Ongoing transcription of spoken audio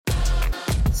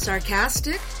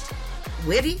Sarcastic,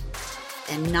 witty,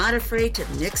 and not afraid to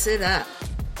mix it up.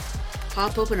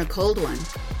 Pop open a cold one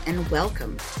and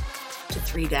welcome to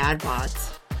Three Dad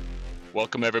Bods.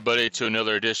 Welcome everybody to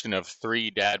another edition of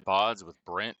Three Dad Bods with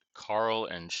Brent, Karl,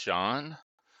 and Shawn.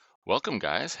 Welcome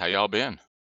guys, how y'all been?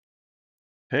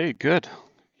 Hey, good.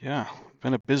 Yeah,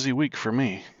 been a busy week for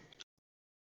me.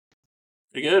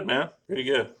 Pretty good, man. Pretty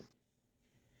good.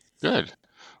 Good.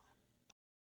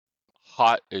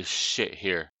 Hot as shit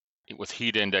here with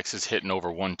heat indexes hitting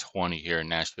over 120 here in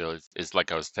Nashville. It's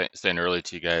like I was saying earlier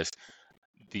to you guys,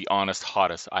 the honest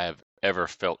hottest I have ever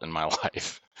felt in my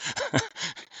life.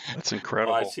 That's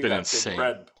incredible. Well, I see Been that insane. big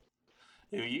red.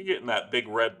 You getting that big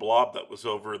red blob that was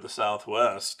over the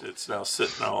Southwest. It's now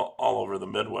sitting all over the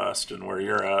Midwest and where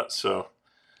you're at. So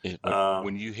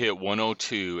when you hit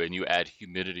 102 and you add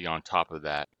humidity on top of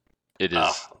that, it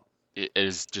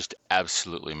is just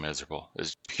absolutely miserable.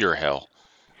 It's pure hell.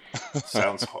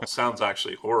 sounds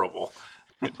actually horrible.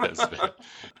 It has been.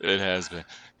 It has been.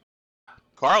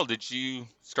 Karl, did you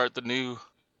start the new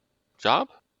job?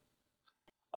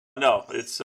 No,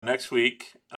 it's next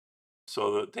week.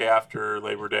 So the day after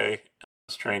Labor Day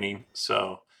is training.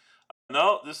 So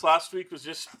no, this last week was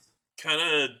just kind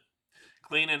of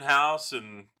cleaning house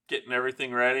and getting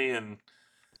everything ready and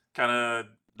kind of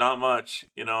not much.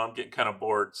 You know, I'm getting kind of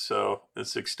bored. So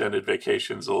this extended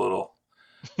vacation's a little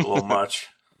much.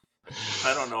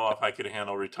 I don't know if I could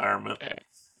handle retirement.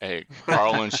 Hey,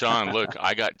 Karl and Shawn, look,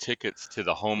 I got tickets to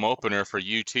the home opener for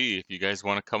UT if you guys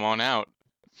want to come on out.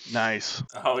 Nice.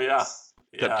 Oh, yeah.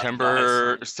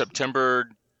 September Nice. September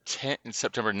 10th and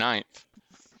September 9th.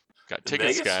 Got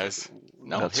tickets, Vegas? guys.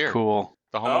 No, That's here. cool.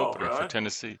 The home opener really? for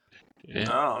Tennessee. Yeah.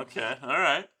 Oh, okay. All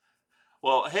right.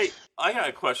 Well, hey, I got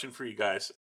a question for you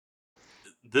guys.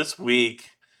 This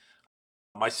week,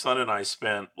 my son and I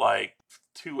spent like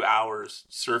 2 hours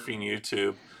surfing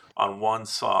YouTube on one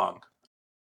song,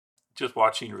 just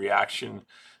watching reaction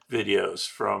videos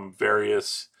from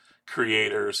various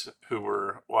creators who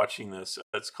were watching this.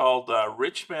 It's called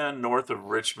Richmen North of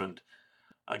Richmond.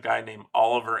 A guy named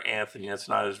Oliver Anthony. That's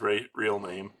not his real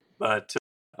name, but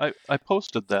I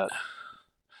posted that.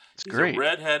 It's he's great. a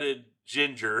redheaded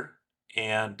ginger,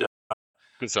 and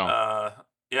Good song.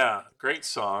 yeah, great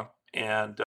song.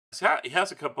 And he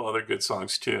has a couple other good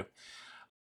songs too.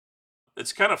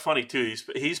 It's kind of funny too.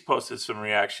 He's posted some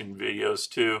reaction videos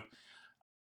too,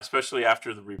 especially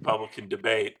after the Republican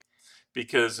debate,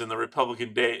 because in the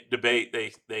Republican debate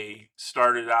they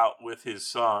started out with his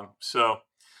song. So,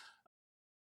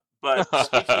 but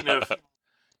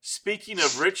speaking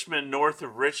of Richmen North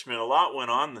of Richmond, a lot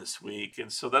went on this week,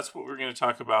 and so that's what we're going to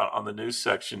talk about on the news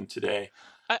section today.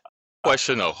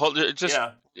 Question though, just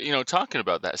Yeah. talking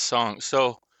about that song.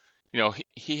 So,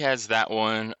 he has that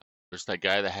one. There's that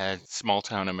guy that had Small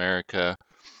Town America.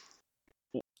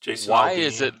 Jason Why Aldean.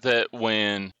 is it that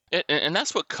and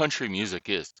that's what country music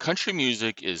is. Country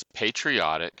music is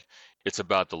patriotic. It's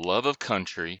about the love of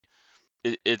country.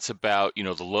 It's about,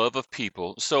 the love of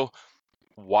people. So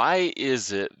why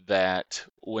is it that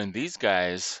when these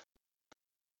guys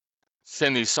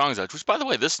send these songs out, which by the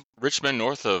way, this Richmen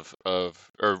North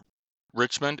or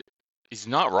Richmond is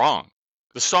not wrong.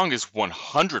 The song is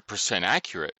 100%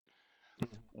 accurate.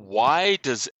 Why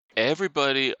does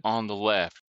everybody on the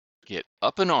left get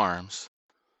up in arms,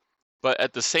 but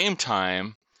at the same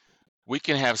time, we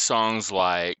can have songs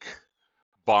like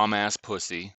Bomb Ass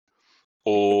Pussy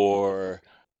or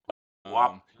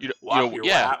Wap your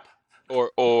wap.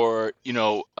 or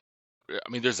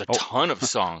there's a ton of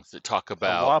songs that talk A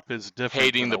about WAP is different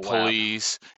hating the than a WAP.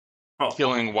 police,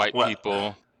 killing white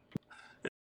people.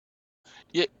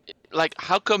 Yeah, like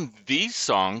how come these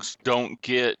songs don't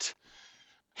get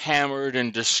hammered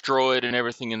and destroyed and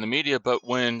everything in the media, but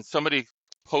when somebody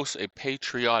posts a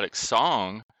patriotic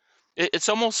song, it's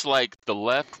almost like the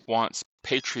left wants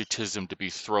patriotism to be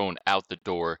thrown out the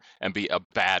door and be a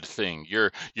bad thing.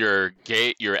 You're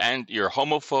gay, you're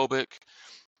homophobic.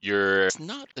 It's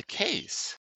not the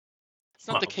case. It's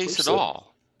not the case at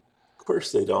all. Of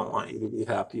course, they don't want you to be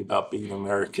happy about being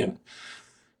American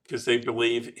because they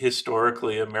believe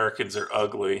historically Americans are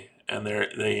ugly, and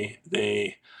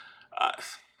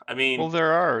Well,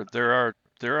 there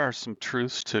are some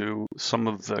truths to some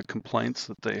of the complaints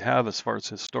that they have as far as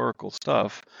historical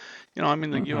stuff.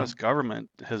 The U.S. government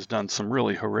has done some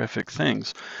really horrific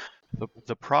things.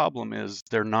 The problem is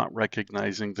they're not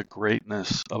recognizing the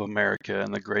greatness of America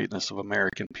and the greatness of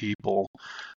American people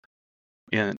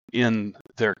in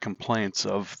their complaints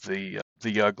of the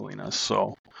ugliness.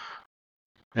 So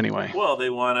anyway. Well, they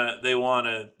want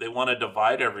to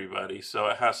divide everybody, so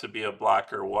it has to be a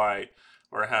black or white,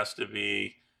 or it has to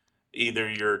be, either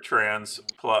you're trans,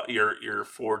 you're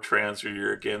for trans, or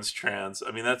you're against trans.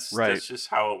 I mean, that's Right. just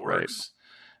how it Right. works.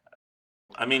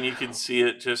 I mean, you can see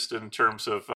it just in terms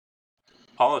of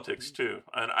politics too,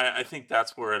 and I think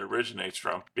that's where it originates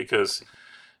from, because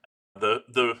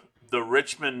the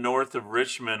Richmen North of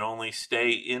Richmond only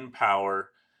stay in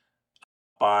power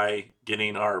by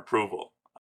getting our approval,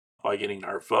 by getting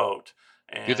our vote.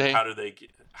 Do And they? how do they get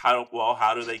that? Well,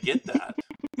 how do they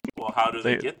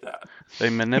They get that? they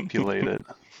manipulate it.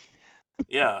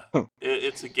 Yeah,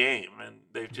 it's a game, and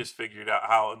they've just figured out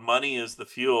how. And money is the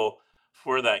fuel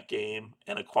for that game,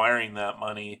 and acquiring that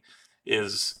money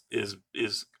is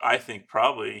I think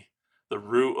probably the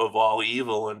root of all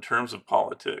evil in terms of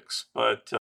politics.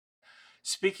 But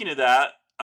speaking of that,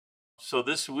 so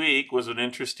this week was an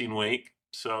interesting week.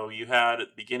 So you had at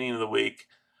the beginning of the week,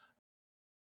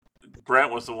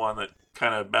 Brent was the one that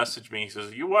kind of messaged me. He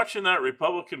says, "Are you watching that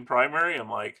Republican primary?" I'm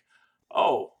like,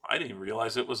 "Oh, I didn't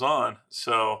realize it was on."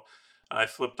 So I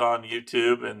flipped on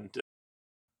YouTube, and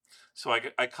so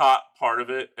I caught part of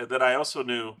it. And then I also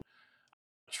knew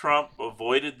Trump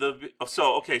avoided the.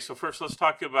 So, okay, so first let's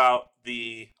talk about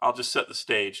I'll just set the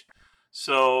stage.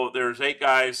 So there's 8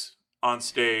 guys on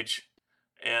stage,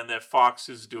 and that Fox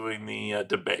is doing the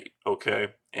debate,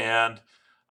 okay? And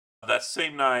that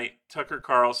same night, Tucker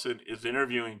Carlson is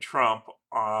interviewing Trump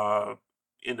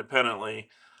independently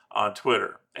on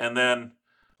Twitter. And then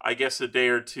I guess a day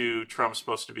or two, Trump's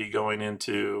supposed to be going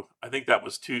into, I think that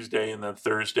was Tuesday, and then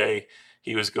Thursday,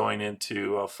 he was going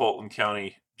into Fulton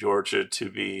County, Georgia, to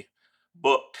be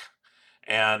booked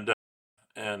and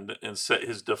and set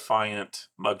his defiant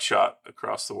mugshot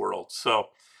across the world. So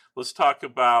let's talk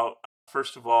about,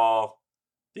 first of all,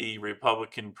 the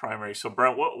Republican primary. So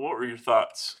Brent, what were your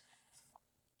thoughts?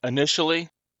 Initially,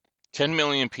 10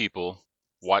 million people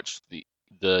watched the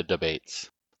debates.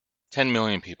 10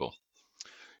 million people.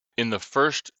 In the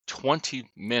first 20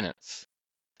 minutes,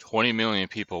 20 million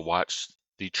people watched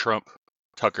the Trump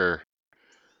Tucker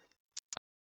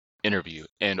interview.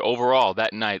 And overall,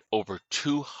 that night, over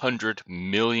 200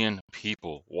 million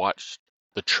people watched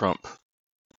the Trump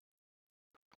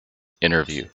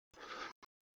interview.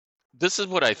 This is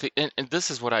what I think, and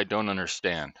this is what I don't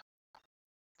understand.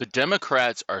 The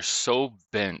Democrats are so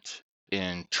bent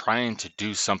in trying to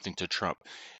do something to Trump.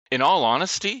 In all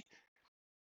honesty,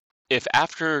 if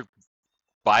after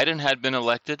Biden had been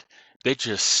elected, they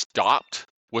just stopped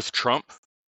with Trump,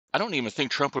 I don't even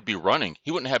think Trump would be running.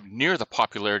 He wouldn't have near the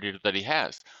popularity that he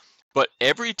has. But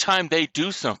every time they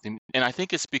do something, and I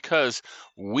think it's because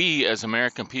we as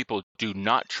American people do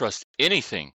not trust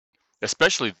anything,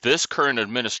 especially this current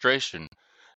administration.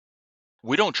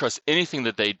 We don't trust anything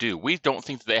that they do. We don't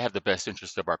think that they have the best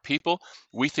interest of our people.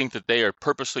 We think that they are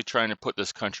purposely trying to put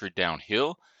this country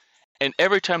downhill. And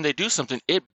every time they do something,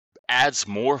 it adds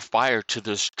more fire to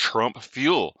this Trump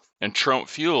fuel and Trump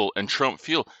fuel and Trump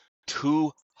fuel.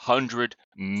 200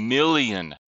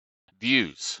 million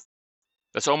views.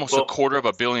 That's almost a Well, quarter of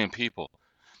a billion people.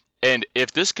 And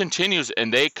if this continues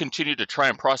and they continue to try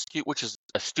and prosecute, which is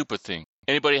a stupid thing,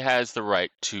 anybody has the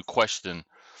right to question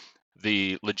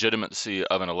the legitimacy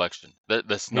of an election.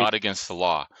 That's Hey, not against the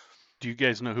law. do you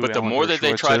guys know who But the Alan more that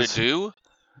they Dershowitz try to is? do,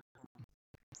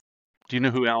 Do you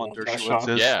know who Alan yeah, Dershowitz Shawn.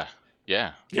 is? yeah,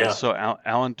 Okay, Yeah. so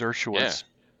Alan yeah. Dershowitz,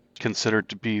 considered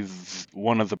to be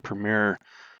one of the premier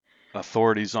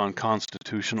authorities on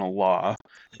constitutional law.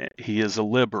 He is a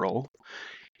liberal.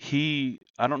 I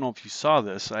don't know if you saw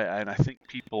this, I think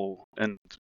people, and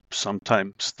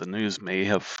sometimes the news may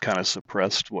have kind of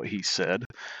suppressed what he said,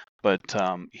 but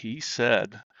he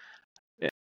said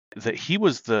that he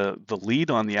was the lead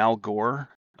on the Al Gore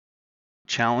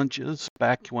challenges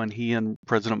back when he and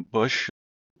President Bush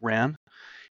ran.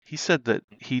 He said that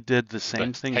he did the The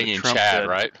same thing that hanging Trump Chad, did.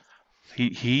 right?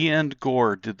 He and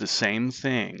Gore did the same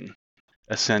thing,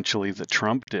 essentially, that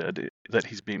Trump did, that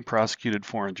he's being prosecuted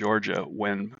for in Georgia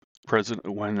when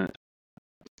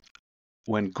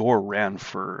Gore ran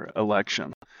for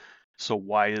election. So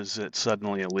why is it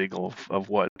suddenly illegal of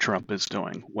what Trump is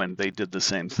doing when they did the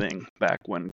same thing back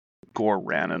when Gore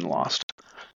ran and lost?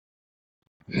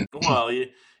 Well, yeah,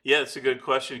 it's a good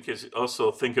question, because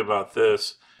also think about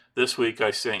this. This week,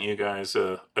 I sent you guys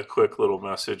a quick little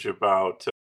message about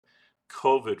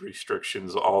COVID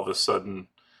restrictions all of a sudden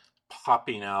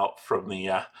popping out from the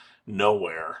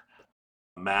nowhere.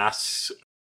 Masks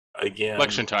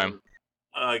Election again. time.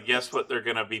 Guess what they're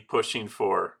going to be pushing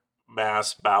for?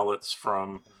 Mass ballots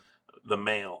from the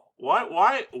mail.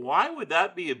 Why would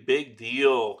that be a big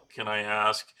deal, can I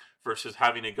ask, versus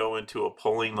having to go into a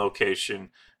polling location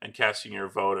and casting your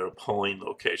vote at a polling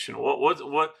location?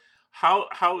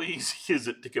 How easy is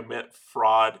it to commit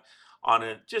fraud on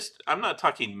it. Just, I'm not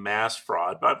talking mass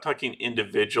fraud, but I'm talking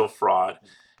individual fraud.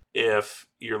 If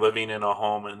you're living in a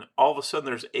home and all of a sudden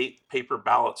there's 8 paper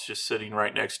ballots just sitting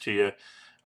right next to you,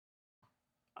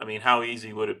 I mean, how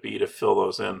easy would it be to fill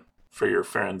those in for your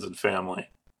friends and family?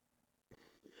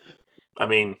 I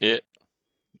mean,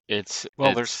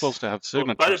 Well, they're supposed to have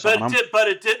signatures but on them.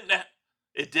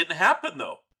 it didn't happen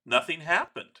though. Nothing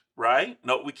happened, right?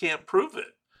 No, we can't prove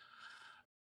it.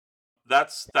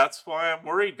 That's why I'm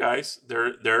worried, guys.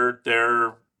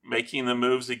 They're making the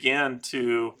moves again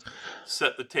to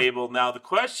set the table. Now the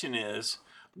question is,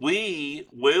 we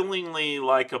willingly,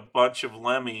 like a bunch of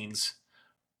lemmings,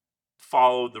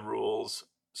 followed the rules.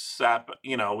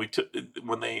 We took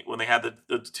when they had the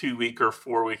 2-week or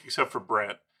 4-week, except for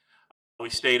Brent. We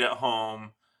stayed at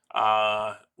home.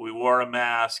 We wore a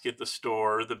mask at the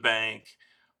store, the bank.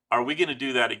 Are we going to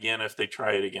do that again if they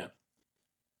try it again?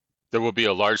 There will be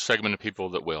a large segment of people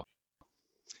that will.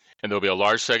 And there'll be a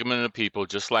large segment of people,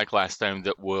 just like last time,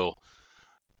 that will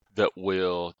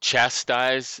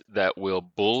chastise, that will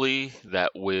bully,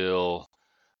 that will,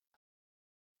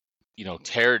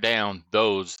 tear down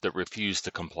those that refuse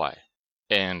to comply.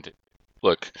 And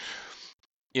look,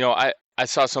 I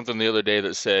saw something the other day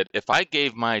that said, if I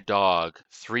gave my dog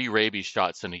 3 rabies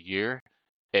shots in a year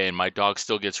and my dog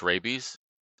still gets rabies,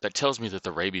 that tells me that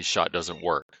the rabies shot doesn't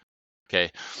work. Okay.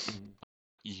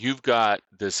 You've got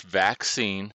this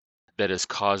vaccine that is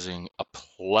causing a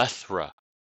plethora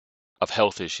of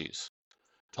health issues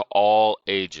to all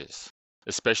ages,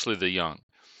 especially the young.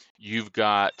 You've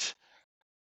got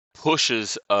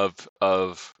pushes of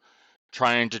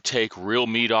trying to take real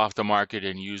meat off the market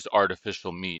and use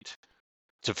artificial meat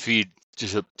to feed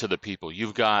to the people.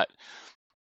 I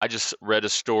just read a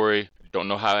story, don't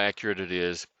know how accurate it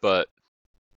is, but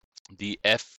the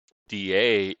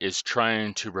FDA is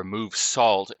trying to remove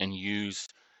salt and use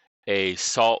a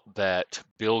salt that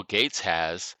Bill Gates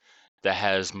has that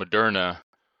has Moderna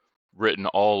written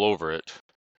all over it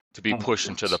to be pushed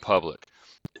into the public.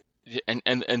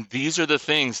 And these are the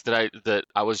things that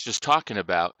I was just talking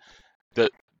about,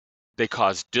 that they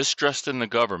cause distrust in the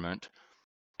government,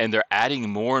 and they're adding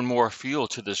more and more fuel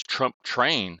to this Trump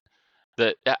train.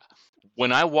 That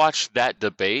when I watched that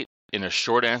debate, in a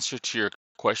short answer to your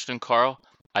question, Karl,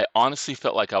 I honestly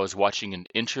felt like I was watching an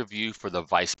interview for the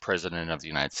Vice President of the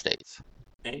United States.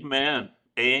 Amen.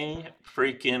 A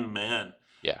freaking man.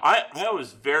 Yeah. I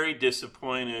was very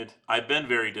disappointed. I've been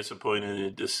very disappointed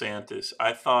in DeSantis.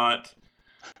 I thought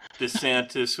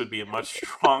DeSantis would be a much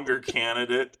stronger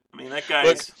candidate. I mean, that guy's...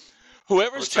 Look,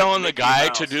 whoever's telling the guy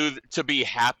Mouse to be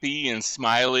happy and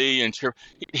smiley and cheer,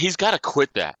 he's got to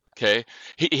quit that, okay?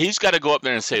 He's got to go up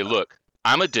there and say, look,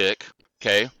 I'm a dick,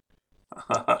 okay?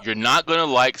 You're not going to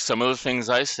like some of the things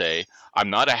I say.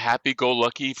 I'm not a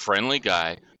happy-go-lucky, friendly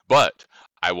guy, but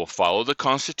I will follow the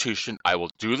Constitution. I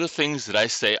will do the things that I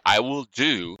say I will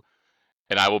do,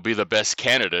 and I will be the best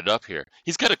candidate up here.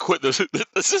 He's got to quit this.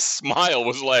 This smile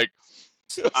was like,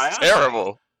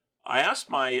 terrible. I asked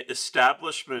my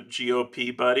establishment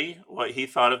GOP buddy what he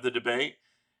thought of the debate,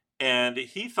 and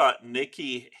he thought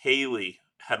Nikki Haley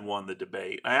had won the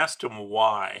debate. I asked him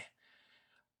why.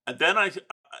 And then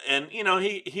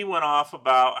he went off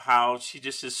about how she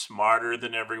just is smarter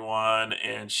than everyone,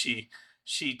 and she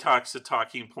talks the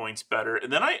talking points better.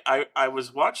 And then I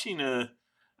was watching a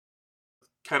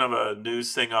kind of a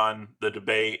news thing on the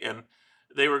debate, and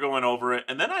they were going over it,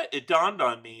 and then it dawned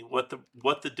on me what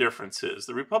the difference is.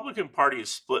 The Republican Party is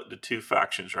split into 2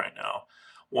 factions right now.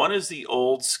 One is the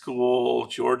old school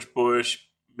George Bush,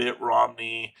 Mitt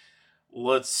Romney.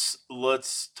 Let's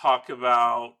talk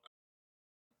about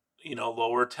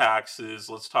lower taxes.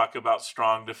 Let's talk about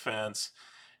strong defense.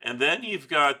 And then you've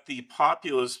got the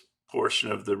populist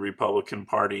portion of the Republican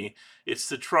Party. It's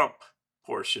the Trump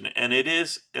portion, and it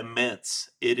is immense.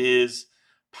 It is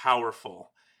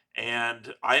powerful.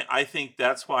 And I think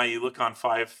that's why you look on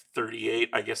 538.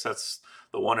 I guess that's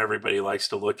the one everybody likes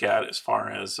to look at as far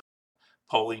as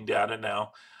polling data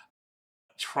now.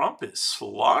 Trump is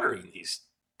slaughtering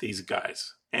these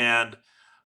guys. And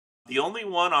the only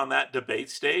one on that debate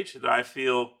stage that I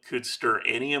feel could stir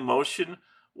any emotion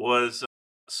was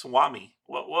Swami.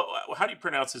 How do you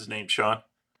pronounce his name, Shawn?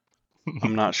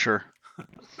 I'm not sure.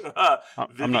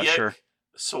 I'm not sure.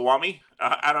 Swami?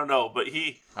 I don't know, but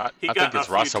I think it's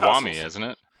Rasawami, isn't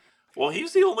it? Well,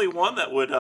 he's the only one that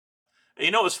would.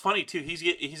 It's funny too.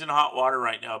 He's in hot water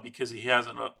right now because he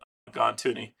hasn't gone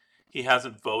to any. He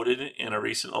hasn't voted in a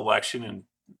recent election in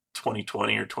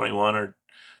 2020 or 21 or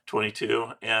 22,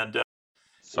 and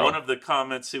one of the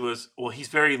comments, it was, well, he's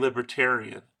very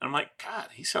libertarian. And I'm like, God,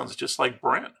 he sounds just like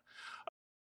Brent.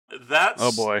 That's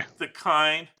oh boy. the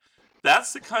kind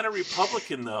That's the kind of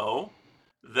Republican, though,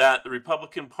 that the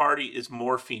Republican Party is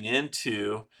morphing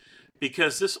into,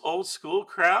 because this old school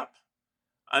crap,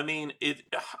 I mean,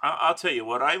 I'll tell you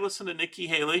what, I listened to Nikki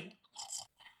Haley.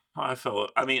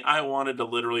 I wanted to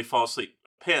literally fall asleep.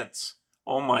 Pence,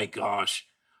 oh my gosh.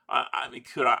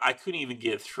 I couldn't even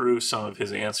get through some of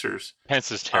his answers.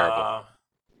 Pence is terrible. Uh,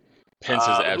 Pence is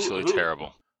absolutely who?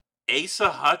 terrible. Asa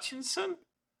Hutchinson?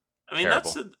 I mean,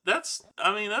 Terrible. that's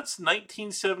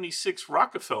 1976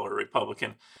 Rockefeller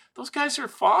Republican. Those guys are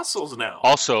fossils now.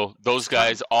 Also, those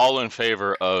guys all in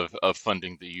favor of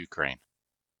funding the Ukraine.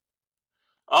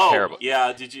 Oh, terrible.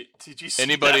 Yeah, did you see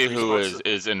Anybody that who result?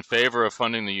 is in favor of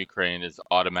funding the Ukraine is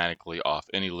automatically off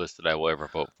any list that I will ever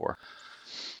vote for.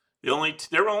 There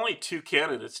were only two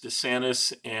candidates,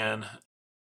 DeSantis and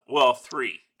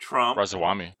three. Trump,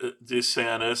 Ramaswamy.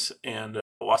 DeSantis, and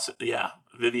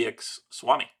Vivek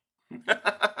Swamy.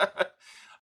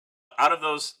 Out of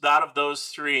those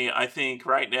three, I think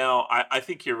right now, I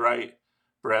think you're right,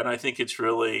 Brent. I think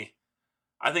DeSantis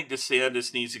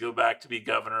needs to go back to be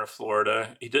governor of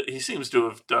Florida. He seems to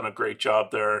have done a great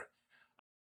job there.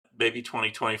 Maybe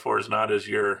 2024 is not his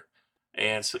year,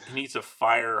 and so he needs to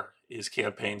fire his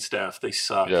campaign staff. They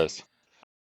suck. Yes.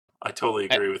 I totally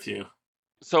agree with you.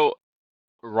 So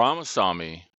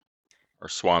Ramaswamy, or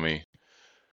Swamy,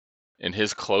 in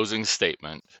his closing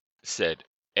statement said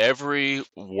every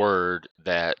word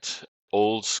that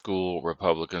old school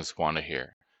Republicans want to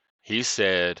hear. He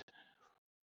said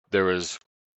there is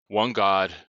one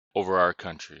God over our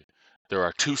country. There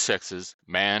are two sexes,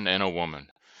 man and a woman.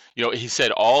 He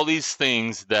said all these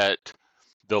things that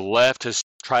the left has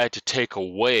tried to take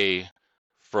away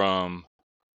from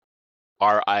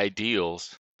our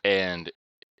ideals and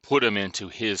put them into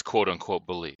his quote unquote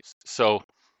beliefs. So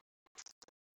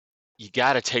you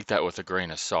got to take that with a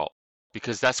grain of salt,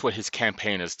 because that's what his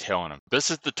campaign is telling him.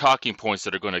 This is the talking points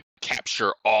that are going to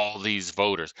capture all these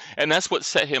voters. And that's what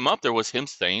set him up. There was him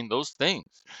saying those things.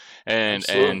 And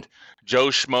Joe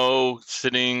Schmo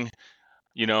sitting,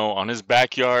 on his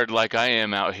backyard like I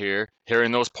am out here,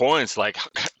 hearing those points like,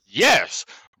 yes,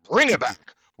 bring it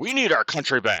back. We need our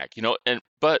country back,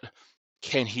 but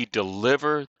can he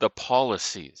deliver the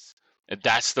policies? And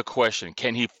that's the question.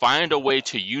 Can he find a way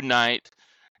to unite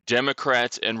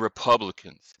Democrats and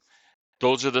Republicans?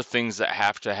 Those are the things that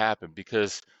have to happen,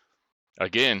 because,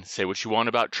 again, say what you want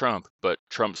about Trump, but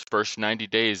Trump's first 90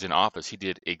 days in office, he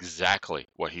did exactly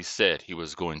what he said he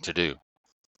was going to do.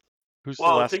 Who's the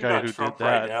last guy who Trump did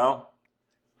that? Right now.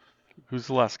 Who's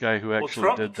the last guy who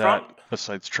actually did that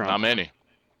besides Trump? Not many.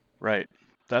 Right.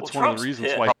 That's one of the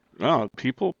reasons why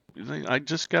people, I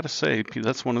just got to say,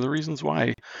 that's one of the reasons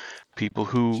why people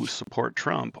who support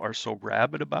Trump are so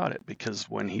rabid about it, because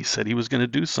when he said he was going to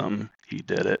do something, he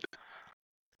did it.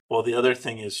 Well, the other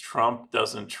thing is Trump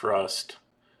doesn't trust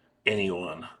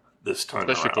anyone this time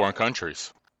Especially around. Foreign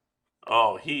countries.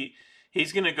 Oh,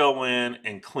 he's going to go in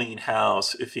and clean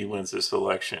house if he wins this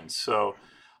election. So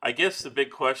I guess the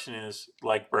big question is,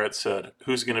 like Brett said,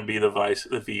 who's going to be the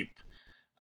VP?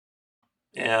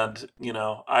 And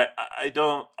I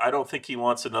don't think he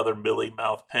wants another Millie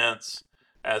Mouth Pence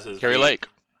as his Carrie Lake.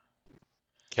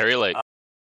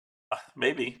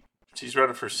 Maybe she's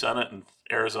running for Senate in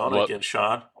Arizona against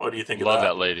Shawn. What do you think of that? Love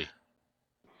that lady.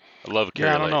 I love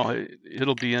Carrie Lake. I don't know.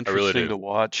 It'll be interesting to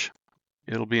watch.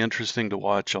 It'll be interesting to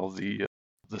watch all the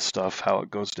stuff, how it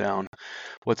goes down.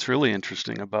 What's really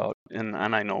interesting about, and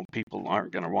I know people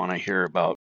aren't going to want to hear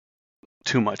about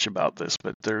too much about this,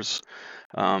 but there's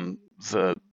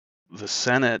the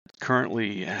Senate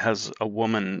currently has a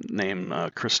woman named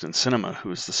Kristen Sinema,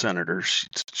 who's the senator.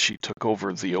 She took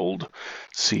over the old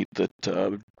seat that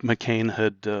McCain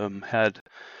had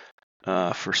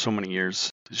for so many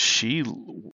years. She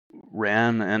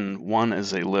ran and won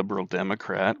as a liberal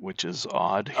Democrat, which is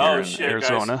odd here in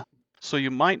Arizona. Guys. So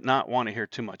you might not want to hear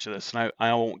too much of this, and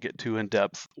I won't get too in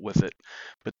depth with it.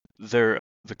 But the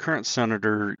current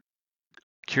senator,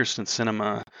 Kyrsten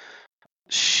Sinema,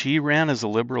 she ran as a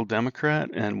liberal Democrat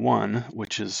and won,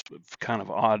 which is kind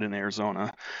of odd in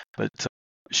Arizona. But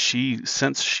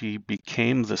since she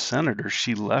became the senator,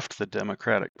 she left the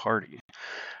Democratic Party.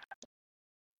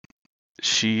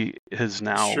 She is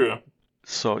now. True.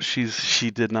 So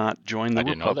she did not join the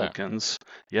Republicans.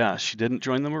 Yeah, she didn't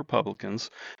join the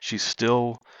Republicans. She's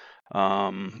still,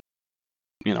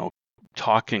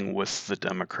 talking with the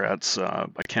Democrats. I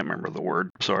can't remember the word.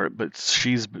 Sorry, but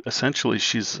she's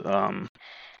an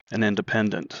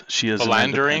independent. She is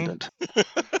philandering. An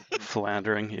independent.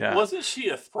 Philandering. Yeah. Wasn't she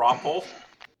a throuple?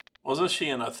 Wasn't she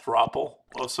in a throuple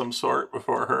of some sort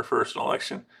before her first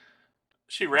election?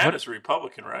 She ran as a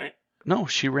Republican, right? No,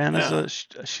 she ran as Yeah.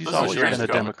 she's This is always years been a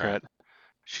ago. Democrat.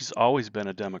 She's always been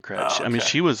a Democrat. Oh, I mean, okay.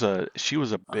 she was a All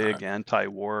right. big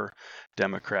anti-war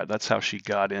Democrat. That's how she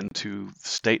got into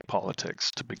state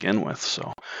politics to begin with.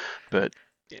 So, but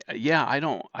yeah, I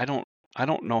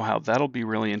don't know how that'll be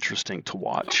really interesting to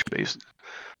watch.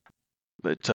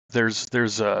 But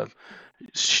there's a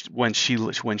when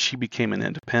she became an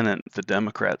independent, the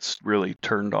Democrats really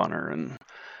turned on her, and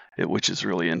which is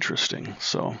really interesting.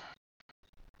 So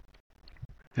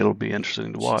it'll be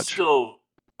interesting to She watch. still,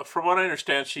 from what I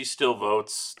understand, she still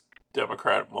votes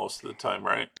Democrat most of the time,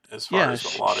 right? As far Yeah,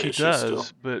 as a lot of she issues still.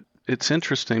 does, but it's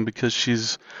interesting because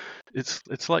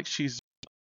it's like she's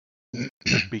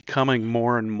becoming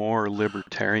more and more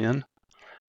libertarian,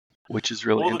 which is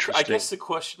really Well, I interesting. guess the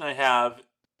question I have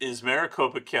is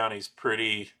Maricopa County's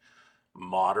pretty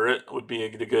moderate, would be a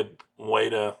good way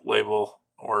to label,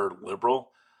 or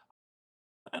liberal.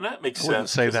 And that makes I wouldn't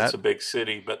sense say because it's that. a big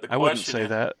city. But the I wouldn't question say is,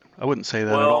 that. I wouldn't say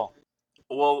that at all.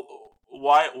 well,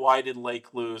 well, why did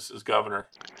Lake lose as governor?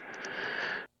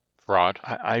 Fraud.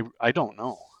 I don't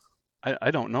know. I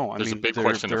don't know. I There's a mean, big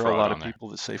question of there are a fraud lot on of there. people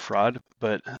that say fraud,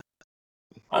 but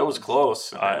I was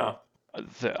close. I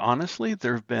Yeah. honestly,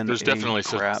 there have been There's a definitely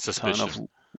crap ton suspicion. of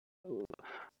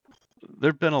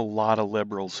there've been a lot of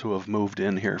liberals who have moved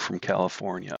in here from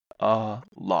California, a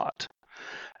lot.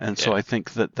 And so Yeah. I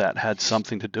think that had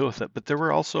something to do with it. But there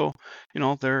were also,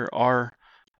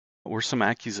 were some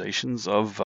accusations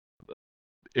of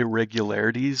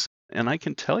irregularities. And I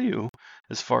can tell you,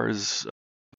 as far as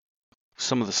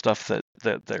some of the stuff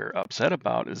that they're upset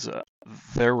about, is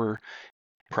there were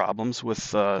problems with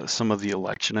some of the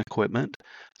election equipment.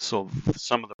 So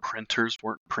some of the printers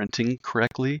weren't printing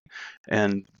correctly.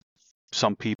 And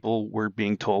some people were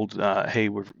being told, hey,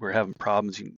 we're having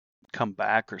problems. You can come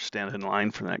back or stand in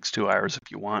line for the next 2 hours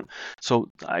if you want. So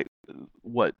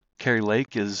what Kerry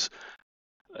Lake is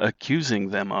accusing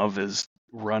them of is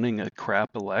running a crap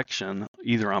election,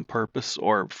 either on purpose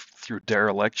or through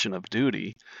dereliction of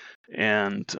duty,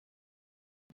 and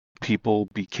people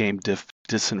became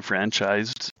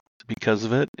disenfranchised because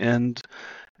of it, and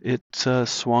it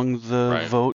swung the Right.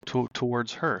 vote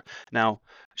towards her. Now,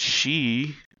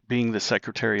 she being the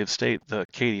Secretary of State,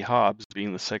 Katie Hobbs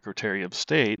being the Secretary of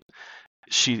State,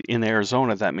 she in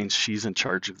Arizona, that means she's in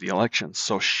charge of the election.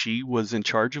 So she was in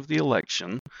charge of the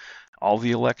election, all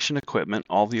the election equipment,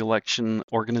 all the election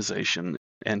organization,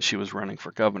 and she was running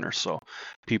for governor. So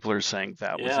people are saying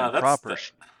that was Yeah, that's improper,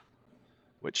 that.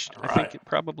 which I think Right. it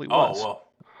probably Oh, was.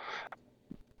 well.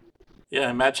 Yeah,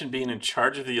 imagine being in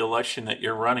charge of the election that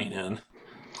you're running in.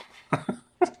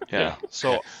 Yeah.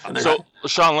 So And there's, So,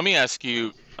 Shawn, let me ask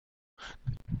you.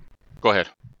 Go ahead.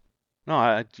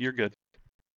 no, you're good.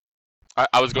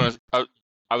 I was going to.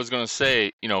 I was going to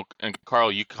say, and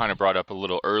Karl, you kind of brought up a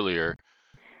little earlier,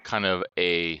 kind of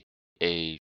a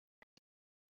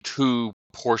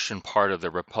two-portion part of the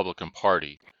Republican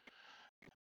Party.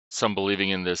 Some believing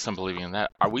in this, some believing in that.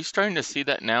 Are we starting to see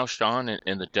that now, Shawn,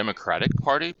 in the Democratic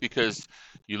Party? Because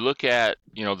you look at,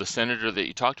 the senator that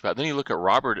you talked about, then you look at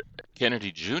Robert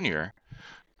Kennedy Jr.,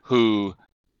 who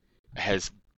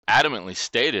has adamantly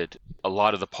stated a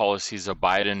lot of the policies of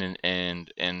Biden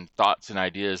and thoughts and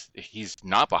ideas he's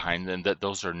not behind them, that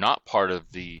those are not part of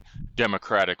the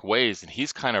Democratic ways, and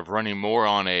he's kind of running more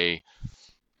on a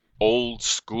old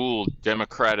school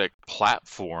Democratic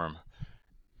platform.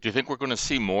 Do you think we're going to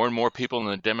see more and more people in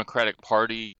the Democratic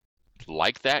Party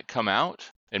like that come out?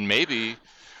 And maybe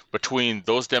between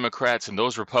those Democrats and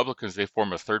those Republicans, they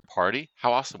form a third party?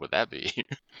 How awesome would that be?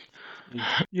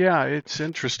 Yeah, it's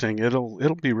interesting.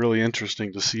 It'll be really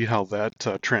interesting to see how that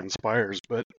transpires.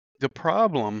 But the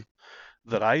problem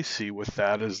that I see with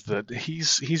that is that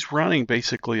he's running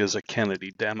basically as a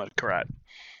Kennedy Democrat,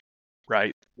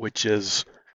 right? Which is,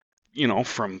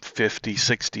 from 50,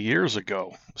 60 years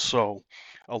ago. So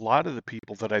a lot of the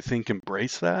people that I think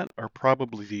embrace that are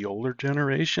probably the older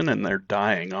generation, and they're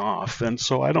dying off. And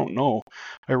so I don't know.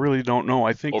 I really don't know.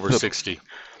 Over 60.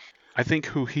 I think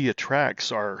who he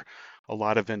attracts are a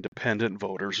lot of independent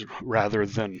voters rather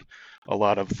than a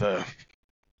lot of the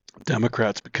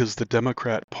Democrats, because the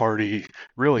Democrat Party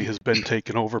really has been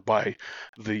taken over by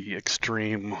the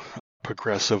extreme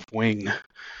progressive wing,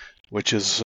 which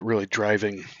is really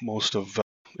driving most of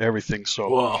everything. So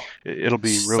well, it'll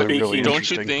be really, really speaking,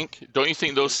 interesting. Don't you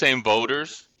think those same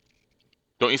voters,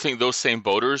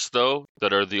 though,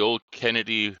 that are the old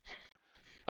Kennedy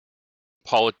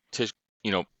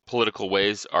political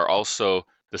ways are also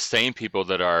the same people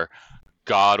that are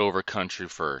God over country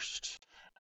first?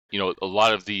 A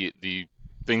lot of the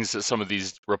things that some of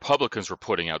these Republicans were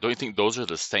putting out. Don't you think those are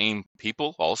the same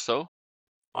people also?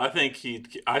 I think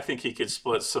he could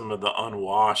split some of the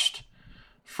unwashed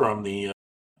from the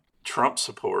Trump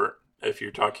support. If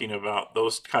you're talking about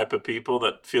those type of people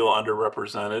that feel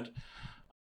underrepresented,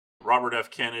 Robert F.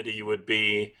 Kennedy would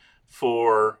be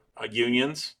for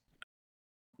unions,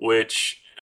 which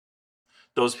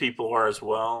those people are as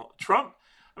well.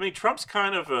 Trump's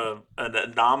kind of an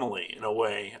anomaly in a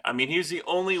way. I mean, he's the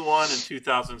only one in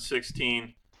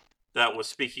 2016 that was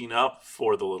speaking up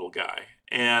for the little guy,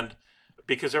 and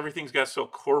because everything's got so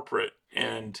corporate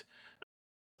and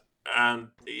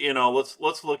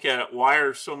let's look at it. Why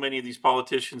are so many of these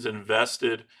politicians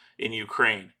invested in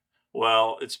Ukraine?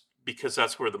 Well, it's because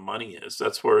that's where the money is.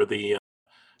 That's where Their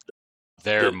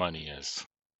the money is.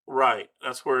 right.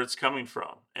 That's where it's coming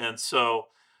from. And so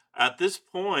at this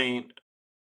point,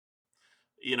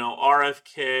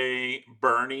 RFK,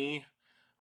 Bernie,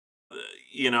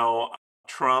 you know,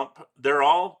 Trump, they're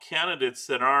all candidates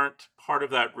that aren't part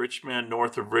of that Richmen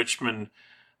North of Richmond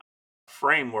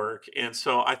framework. And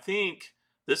so I think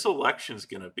this election is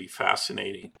going to be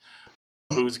fascinating.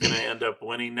 Who's going to end up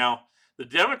winning? Now, the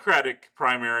Democratic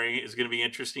primary is going to be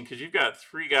interesting because you've got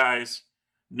three guys.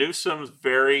 Newsom's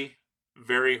very,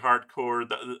 very hardcore.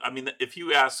 If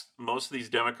you ask most of these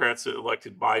Democrats that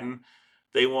elected Biden,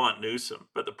 they want Newsom.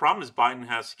 But the problem is Biden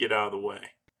has to get out of the way.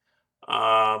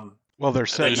 Well, they're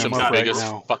setting him Newsom's up the right biggest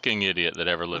now. fucking idiot that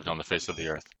ever lived on the face of the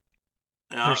earth.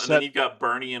 And then you've got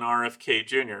Bernie and RFK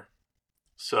Jr.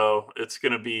 So it's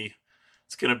going to be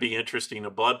interesting.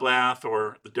 A bloodbath,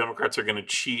 or the Democrats are going to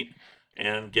cheat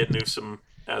and get Newsom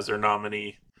as their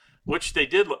nominee, which they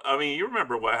did. I mean, you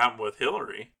remember what happened with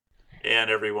Hillary and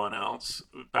everyone else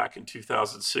back in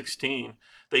 2016.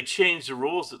 They changed the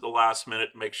rules at the last minute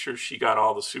to make sure she got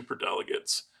all the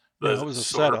superdelegates. It was a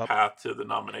sort of setup. path to the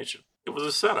nomination. It was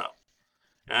a setup.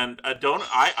 And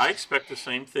I expect the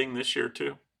same thing this year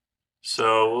too.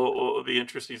 So it'll be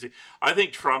interesting to see. I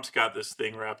think Trump's got this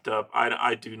thing wrapped up.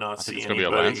 I do not I see think it's anybody.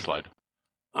 going to be a landslide.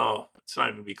 Oh, it's not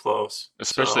even be close.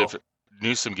 Especially if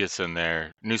Newsom gets in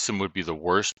there. Newsom would be the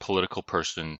worst political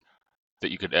person that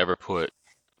you could ever put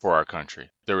for our country.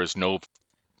 There is no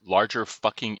larger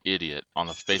fucking idiot on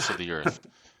the face of the earth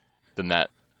than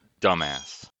that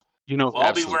dumbass. You know,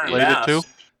 I'll be wearing related masks. to.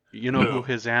 You know who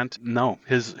his aunt? No,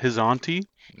 his auntie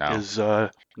is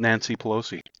Nancy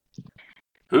Pelosi.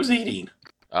 Who's eating?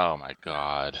 Oh my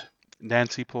God.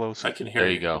 Nancy Pelosi. I can hear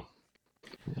There you go.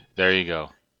 There you go.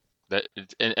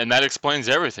 And that explains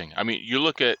everything. I mean, you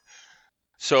look at.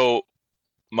 So,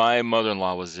 my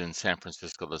mother-in-law was in San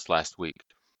Francisco this last week.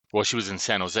 Well, she was in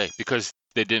San Jose because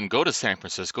they didn't go to San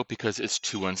Francisco because it's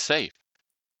too unsafe.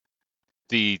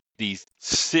 The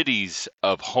cities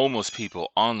of homeless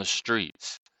people on the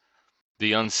streets,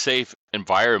 the unsafe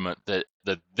environment that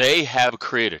they have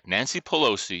created, Nancy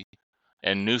Pelosi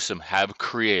and Newsom have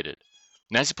created.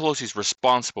 Nancy Pelosi is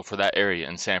responsible for that area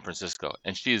in San Francisco,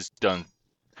 and she has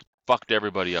fucked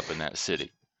everybody up in that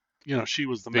city. You know, she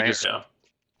was the biggest mayor.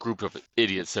 Group of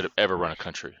idiots that have ever run a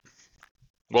country.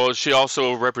 Well, she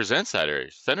also represents that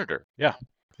area, senator. Yeah.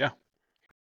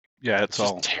 It's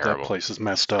all terrible. That place is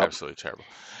messed up. Absolutely terrible.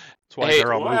 That's why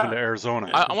they're all moving to Arizona.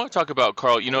 I want to talk about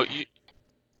Karl. You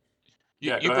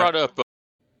brought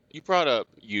up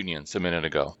unions a minute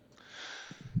ago.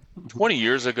 20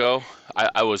 years ago,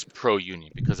 I was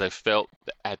pro-union because I felt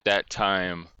that at that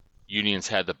time unions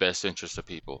had the best interest of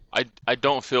people. I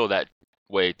don't feel that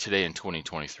way today in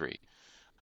 2023.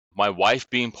 My wife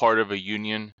being part of a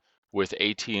union with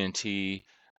AT&T,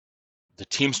 the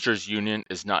Teamsters union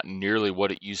is not nearly what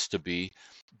it used to be.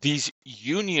 These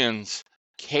unions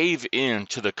cave in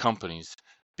to the companies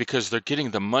because they're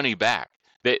getting the money back.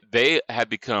 They have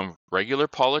become regular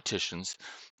politicians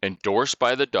endorsed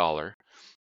by the dollar.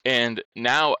 And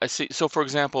now I see, so for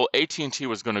example, AT&T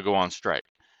was going to go on strike.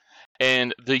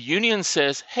 And the union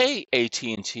says, hey,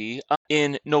 AT&T,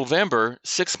 in November,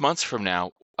 6 months from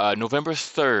now, November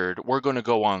 3rd, we're going to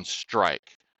go on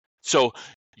strike. So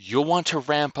you'll want to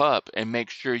ramp up and make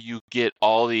sure you get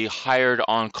all the hired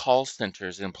on call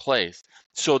centers in place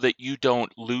so that you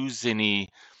don't lose any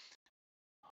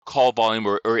call volume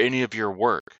or any of your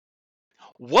work.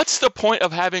 What's the point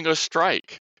of having a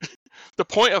strike? The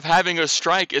point of having a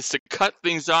strike is to cut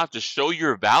things off, to show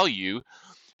your value,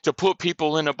 to put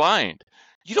people in a bind.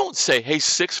 You don't say, hey,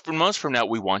 6 months from now,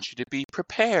 we want you to be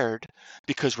prepared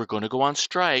because we're going to go on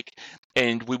strike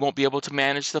and we won't be able to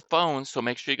manage the phones, so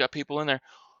make sure you got people in there.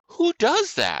 Who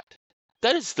does that?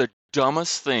 That is the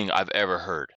dumbest thing I've ever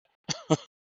heard.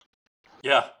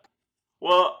 Yeah.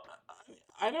 Well,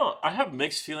 I have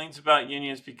mixed feelings about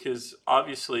unions because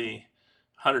obviously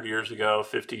 100 years ago,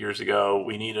 50 years ago,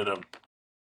 we needed them.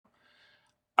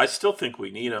 I still think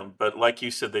we need them, but like you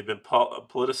said, they've been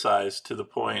politicized to the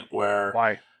point where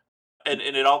Why? and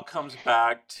it all comes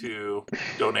back to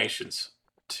donations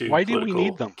to Why do we need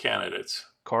political them, candidates.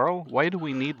 Carl? Why do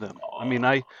we need them? I mean,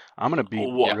 I'm going to be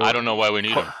Yeah, real. I don't know why we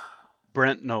need them.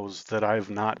 Brent knows that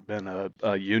I've not been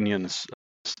a union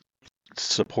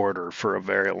supporter for a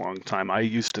very long time. I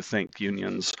used to think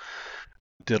unions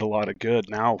did a lot of good.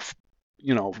 Now,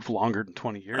 longer than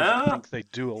 20 years, I think they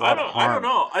do a lot of harm. I don't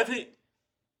know. I think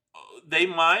they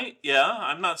might. Yeah,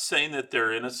 I'm not saying that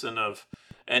they're innocent of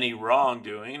any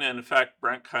wrongdoing. And in fact,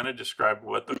 Brent kind of described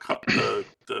what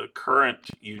the current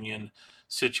union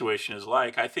situation is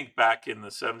like. I think back in the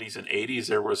 70s and 80s,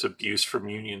 there was abuse from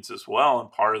unions as well.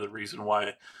 And part of the reason why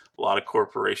a lot of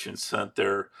corporations sent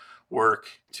their work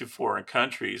to foreign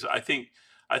countries. I think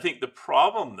the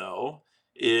problem, though,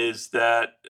 is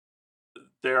that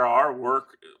there are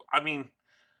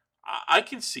I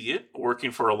can see it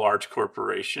working for a large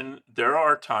corporation. There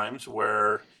are times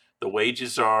where the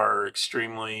wages are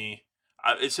extremely.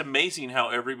 It's amazing how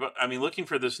everybody. I mean, looking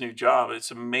for this new job,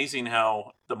 it's amazing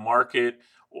how the market,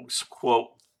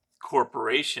 quote,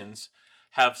 corporations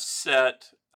have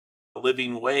set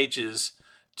living wages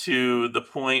to the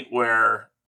point where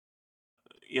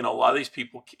a lot of these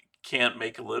people can't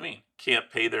make a living,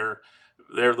 can't pay their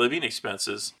living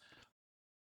expenses.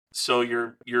 So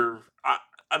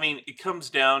I mean, it comes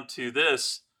down to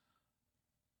this.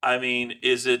 I mean,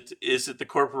 is it the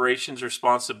corporation's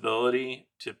responsibility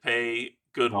to pay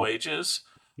good No. wages?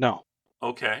 No.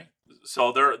 Okay.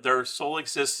 So their sole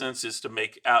existence is to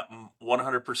make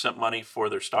 100% money for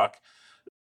their stock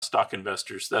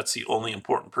investors. That's the only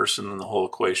important person in the whole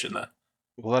equation then.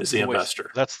 Well, that's is the investor.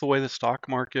 That's the way the stock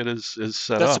market is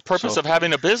set That's up. the purpose of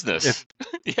having a business.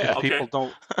 If people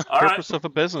don't, purpose of a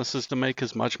business is to make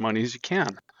as much money as you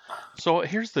can. So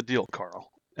here's the deal,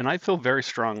 Karl, and I feel very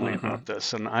strongly about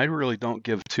this, and I really don't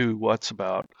give two whats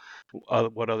about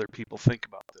what other people think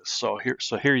about this. So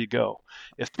here you go.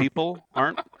 If people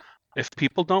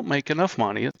don't make enough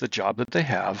money at the job that they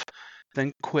have,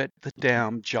 then quit the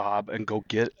damn job and go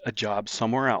get a job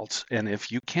somewhere else. And if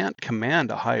you can't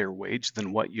command a higher wage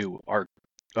than what you are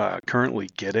currently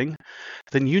getting,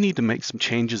 then you need to make some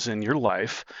changes in your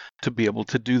life to be able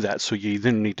to do that. So you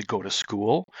either need to go to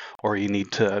school or you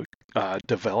need to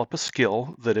develop a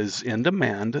skill that is in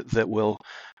demand that will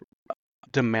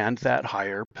demand that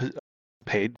higher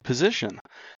paid position.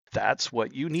 That's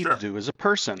what you need to do as a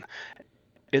person.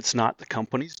 It's not the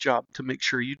company's job to make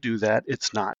sure you do that.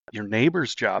 It's not your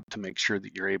neighbor's job to make sure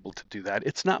that you're able to do that.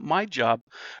 It's not my job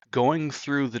going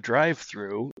through the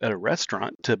drive-through at a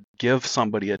restaurant to give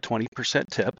somebody a 20%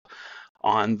 tip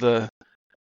on the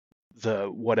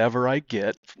whatever I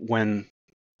get when,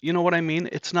 you know what I mean?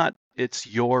 It's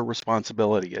your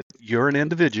responsibility. You're an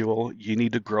individual. You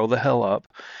need to grow the hell up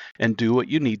and do what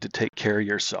you need to take care of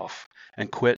yourself and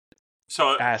quit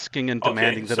asking and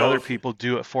demanding that other people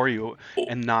do it for you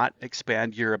and not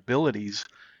expand your abilities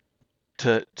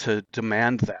to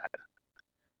demand that.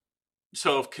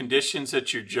 So if conditions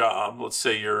at your job, let's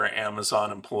say you're an Amazon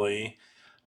employee,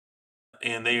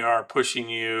 and they are pushing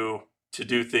you to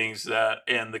do things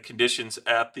and the conditions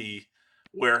at the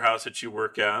warehouse that you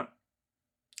work at,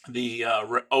 the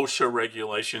OSHA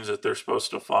regulations that they're supposed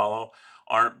to follow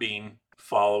aren't being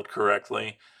followed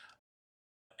correctly,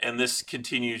 and this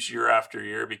continues year after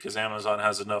year because Amazon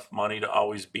has enough money to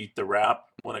always beat the rap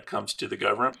when it comes to the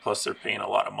government. Plus, they're paying a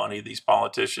lot of money, these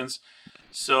politicians.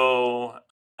 So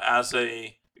as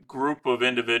a group of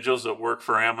individuals that work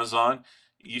for Amazon,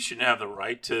 you shouldn't have the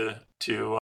right to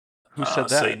Who said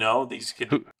that? Say no. These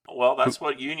could. Well, that's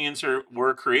what unions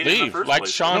were created in the first like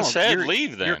place. Shawn said,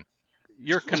 leave then.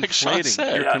 You're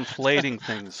conflating. You're conflating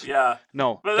things. Yeah.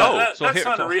 No. But that's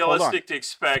not realistic to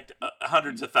expect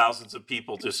hundreds of thousands of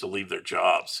people just to leave their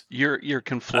jobs. You're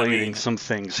conflating some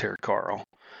things here, Karl.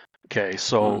 Okay,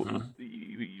 so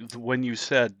when you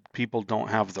said people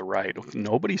don't have the right,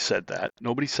 nobody said that.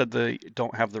 Nobody said they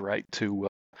don't have the right to,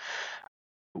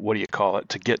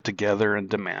 to get together and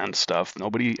demand stuff.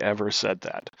 Nobody ever said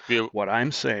that. What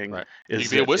I'm saying is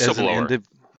be a whistleblower.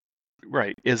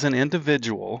 As an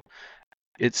individual,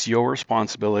 it's your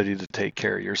responsibility to take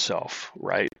care of yourself,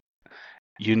 right?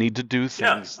 You need to do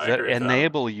things that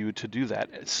enable you to do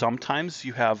that. Sometimes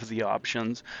you have the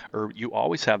options, or you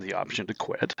always have the option to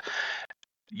quit.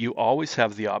 You always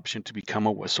have the option to become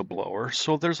a whistleblower.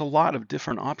 So there's a lot of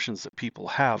different options that people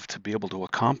have to be able to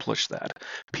accomplish that.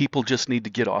 People just need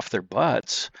to get off their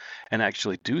butts and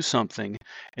actually do something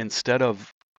instead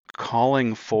of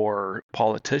calling for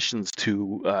politicians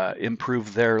to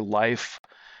improve their life.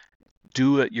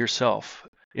 Do it yourself.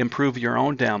 Improve your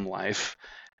own damn life.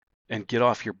 and get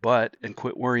off your butt and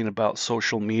quit worrying about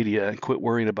social media and quit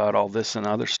worrying about all this and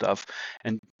other stuff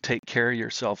and take care of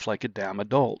yourself like a damn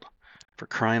adult, for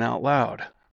crying out loud.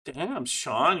 Damn,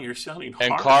 Shawn, you're sounding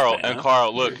And harsh, Carl,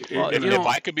 man. look, Well, if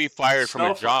I could be fired from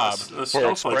a job for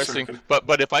snowflakes are expressing,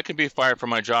 but if I can be fired from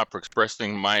my job for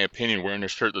expressing my opinion wearing a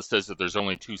shirt that says that there's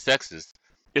only two sexes,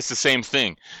 it's the same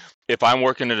thing. If I'm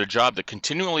working at a job that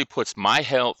continually puts my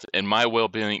health and my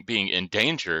well-being in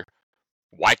danger,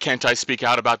 why can't I speak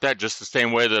out about that just the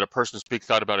same way that a person speaks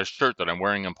out about a shirt that I'm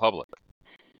wearing in public?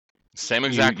 Same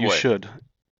exact way. You should.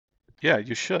 Yeah,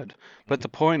 you should. But the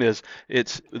point is,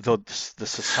 it's the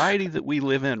society that we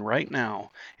live in right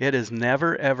now, it has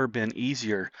never, ever been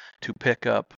easier to pick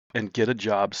up and get a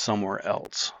job somewhere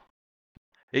else.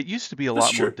 It used to be a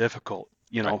lot more difficult,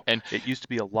 And it used to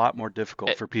be a lot more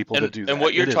difficult for people to do that. And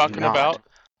what you're talking about,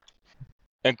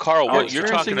 and Karl, what you're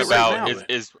talking about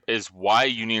is why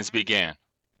unions began.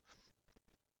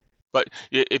 But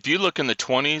if you look in the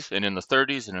 20s and in the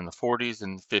 30s and in the 40s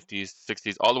and 50s,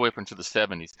 60s, all the way up into the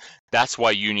 70s, that's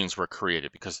why unions were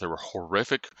created, because there were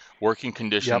horrific working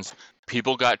conditions. Yep.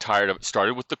 People got tired of it.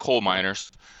 Started with the coal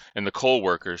miners and the coal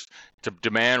workers to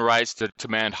demand rights, to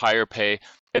demand higher pay.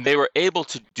 And they were able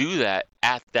to do that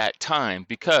at that time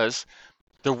because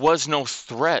there was no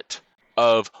threat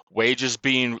of wages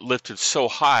being lifted so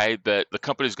high that the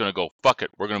company's going to go, fuck it,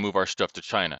 we're going to move our stuff to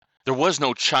China. There was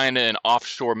no China and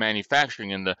offshore manufacturing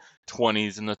in the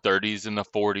 20s and the 30s and the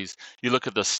 40s. You look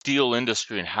at the steel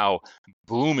industry and how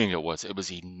booming it was. It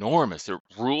was enormous. It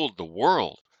ruled the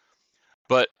world.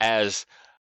 But as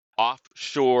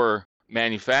offshore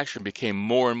manufacturing became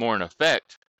more and more in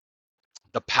effect,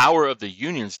 the power of the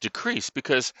unions decreased,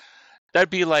 because that'd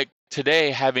be like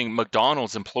today having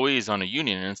McDonald's employees on a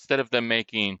union, and instead of them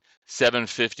making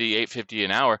 $7.50, $8.50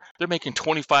 an hour, they're making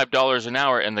 $25 an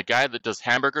hour, and the guy that does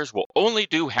hamburgers will only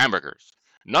do hamburgers.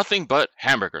 Nothing but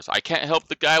hamburgers. I can't help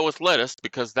the guy with lettuce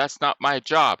because that's not my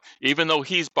job, even though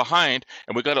he's behind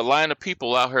and we got a line of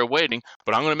people out here waiting,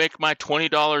 but I'm going to make my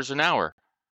 $20 an hour.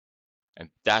 And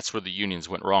that's where the unions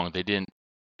went wrong. They didn't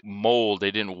mold,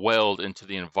 they didn't weld into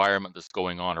the environment that's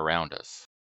going on around us.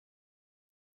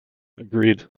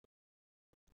 Agreed.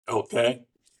 Okay.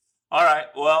 All right.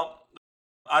 Well,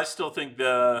 I still think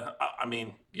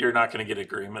you're not going to get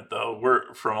agreement, though.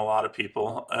 We're from a lot of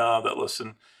people that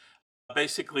listen,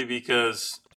 basically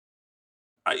because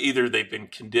either they've been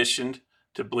conditioned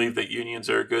to believe that unions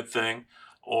are a good thing,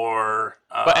 or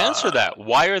but answer that.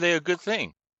 Why are they a good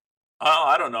thing? Oh,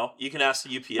 I don't know. You can ask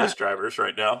the UPS drivers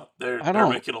right now. They're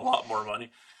making a lot more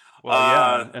money. Well,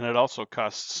 yeah, and it also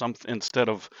costs something instead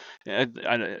of.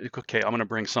 Okay, I'm going to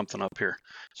bring something up here.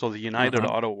 So the United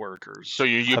Auto Workers. So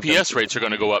your UPS rates are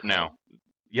going to go up now.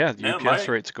 Yeah, the UPS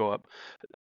rates go up.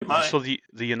 So the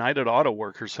United Auto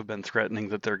Workers have been threatening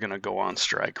that they're going to go on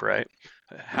strike, right?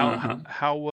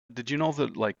 How did you know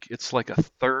that it's like a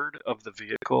third of the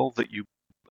vehicle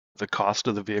the cost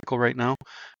of the vehicle right now?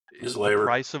 Is labor. The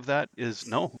price of that is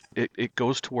it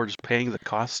goes towards paying the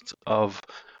costs of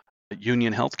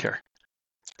union healthcare.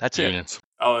 That's Unions. it.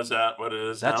 Oh, is that what it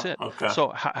is? That's now? it. Okay.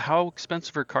 So how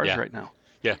expensive are cars right now?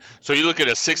 Yeah. So you look at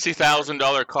a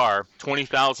 $60,000 car,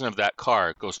 $20,000 of that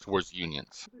car goes towards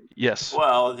unions. Yes.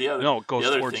 Well, the other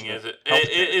towards thing is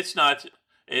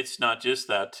it's not just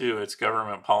that too. It's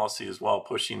government policy as well,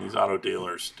 pushing these auto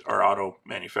dealers or auto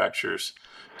manufacturers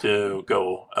to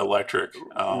go electric.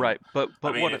 Right, but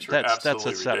that's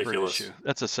a separate ridiculous issue.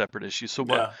 That's a separate issue. So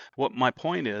what my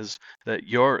point is that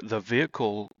the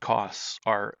vehicle costs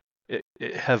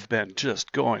have been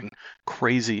just going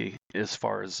crazy as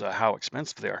far as how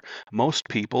expensive they are. Most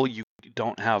people, you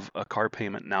don't have a car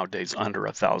payment nowadays under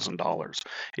 $1,000.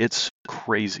 It's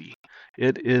crazy.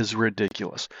 It is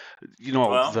ridiculous. You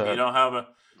don't have a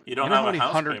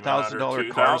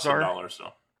 $100,000 cars are.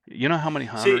 So. You know how many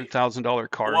 $100,000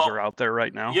 cars are out there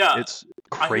right now? Yeah, it's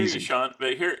crazy. I hear you, Shawn,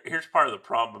 but here's part of the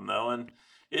problem, though, and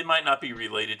it might not be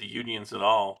related to unions at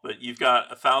all. But you've got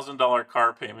 $1,000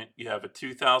 car payment, you have a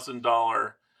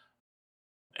 $2,000,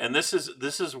 and this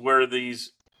is where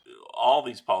all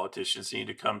these politicians need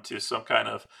to come to some kind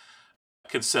of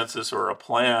consensus or a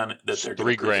plan that they're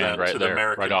going to present to the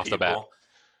American right off people. The bat.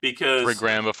 Because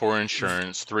 $3,000 before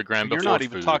insurance, $3,000 before you're not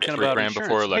even food, talking about $3,000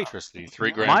 before electricity,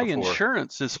 $3,000 my before...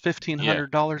 insurance is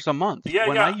 $1,500 a month.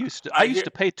 Yeah, I used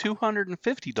to pay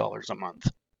 $250 a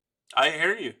month. I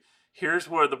hear you. Here's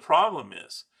where the problem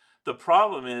is. The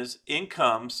problem is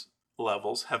incomes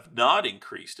levels have not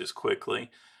increased as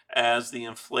quickly as the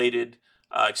inflated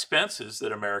expenses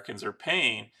that Americans are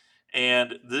paying.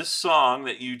 And this song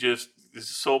that is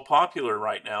so popular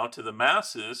right now to the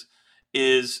masses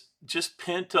is just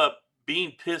pent up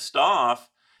being pissed off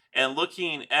and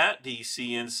looking at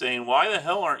DC and saying, why the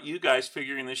hell aren't you guys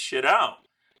figuring this shit out?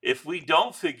 If we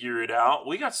don't figure it out,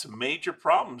 we got some major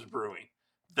problems brewing.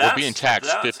 We're being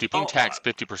taxed That's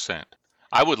 50%.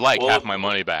 I would like half my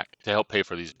money back to help pay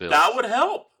for these bills. That would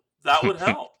help. That would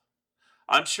help.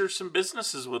 I'm sure some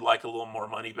businesses would like a little more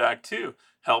money back too,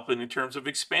 helping in terms of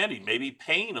expanding, maybe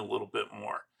paying a little bit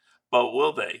more. But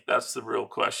will they? That's the real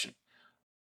question.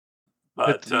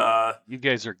 But you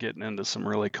guys are getting into some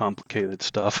really complicated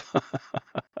stuff.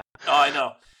 I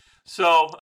know.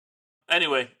 So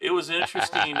anyway, it was an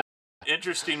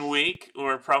interesting week.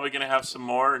 We're probably going to have some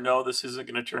more. No, this isn't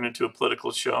going to turn into a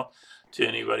political show to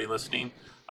anybody listening.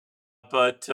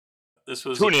 But this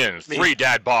was... Tune in, Three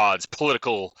Dad Bods,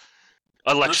 political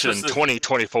election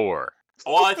 2024.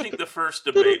 Well, I think the first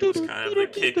debate was kind of the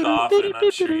kickoff, and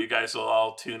I'm sure you guys will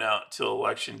all tune out until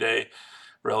Election Day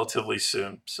relatively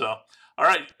soon. So, all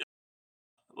right,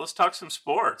 let's talk some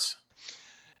sports.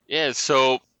 Yeah,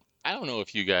 so I don't know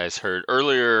if you guys heard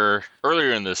earlier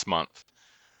in this month,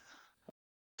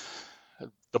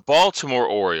 the Baltimore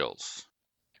Orioles.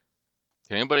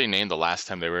 Can anybody name the last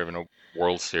time they were in a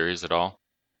World Series at all?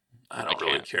 I don't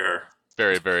really care.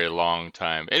 Very, very long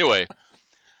time. Anyway,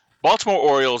 Baltimore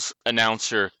Orioles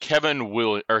announcer Kevin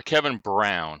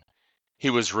Brown, he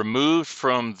was removed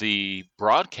from the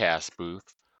broadcast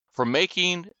booth for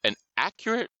making an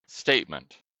accurate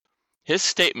statement. His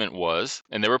statement was,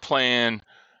 and they were playing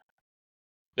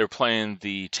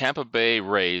the Tampa Bay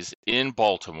Rays in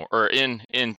Baltimore, or in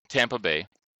Tampa Bay.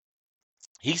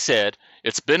 He said,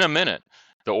 "It's been a minute.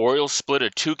 The Orioles split a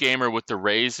 2-gamer with the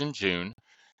Rays in June.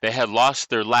 They had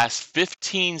lost their last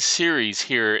 15 series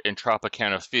here in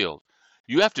Tropicana Field.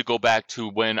 You have to go back to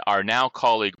when our now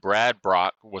colleague Brad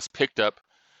Brock was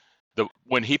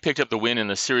when he picked up the win in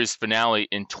the series finale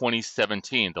in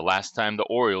 2017, the last time the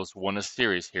Orioles won a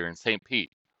series here in St.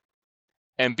 Pete.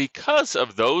 And because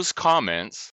of those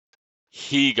comments,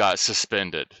 he got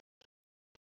suspended."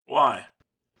 Why?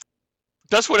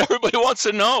 That's what everybody wants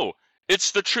to know.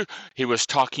 It's the truth. He was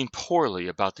talking poorly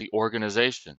about the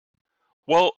organization.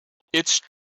 Well, it's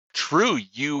true.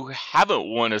 You haven't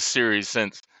won a series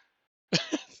since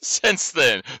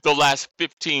then, the last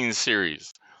 15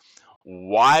 series.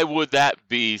 Why would that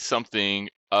be something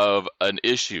of an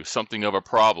issue, something of a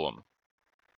problem?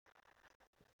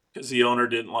 Because the owner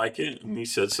didn't like it, and he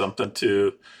said something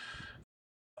to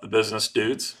the business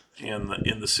dudes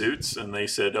in the suits, and they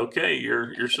said, "Okay,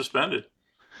 you're suspended."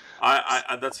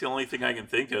 I that's the only thing I can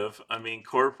think of. I mean,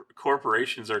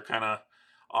 corporations are kind of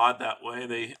odd that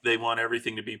way. They want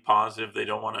everything to be positive. They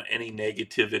don't want any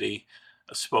negativity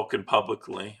spoken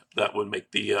publicly that would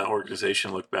make the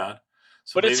organization look bad.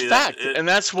 So but it's fact, and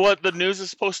that's what the news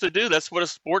is supposed to do. That's what a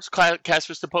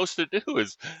sportscaster is supposed to do.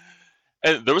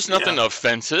 And there was nothing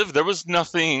offensive. There was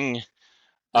nothing.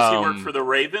 Does he work for the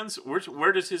Ravens?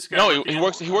 Where does his guy? No,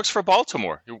 he works for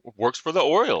Baltimore. He works for the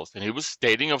Orioles, and he was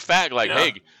stating a fact like,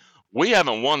 "Hey, we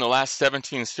haven't won the last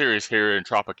 17 series here in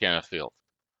Tropicana Field."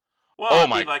 Well, oh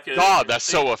my God, that's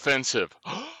so offensive.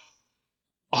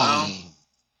 I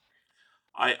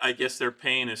guess they're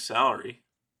paying his salary.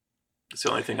 That's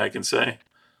the only thing I can say.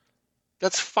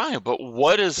 That's fine, but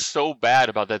what is so bad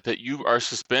about that you are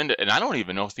suspended? And I don't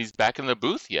even know if he's back in the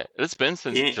booth yet. It's been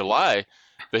since July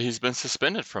that he's been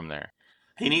suspended from there.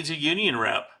 He needs a union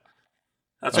rep.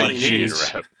 That's what he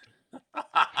needs. Rep.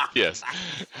 Yes,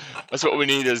 that's what we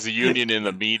need as a union in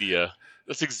the media.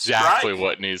 That's exactly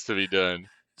what needs to be done.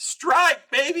 Strike,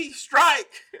 baby,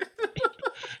 strike.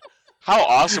 How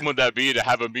awesome would that be to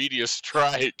have a media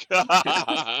strike?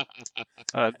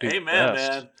 Amen,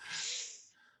 man.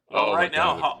 Well, right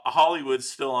now Hollywood's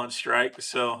still on strike,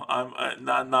 so I'm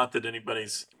not that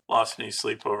anybody's lost any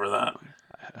sleep over that.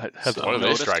 What are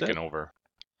they striking over?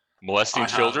 Molesting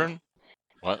children?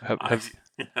 What?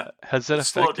 Has that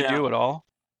affected you at all?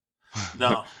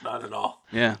 No, not at all.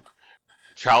 Yeah.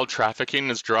 Child trafficking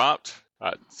has dropped.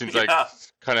 Seems like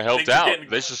kind of helped out.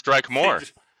 They should strike more.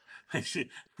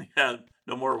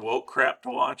 No more woke crap to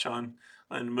watch on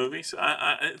movies.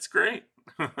 It's great.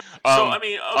 So I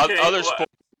mean, okay. Other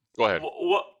sports. Go ahead.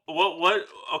 What?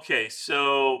 Okay,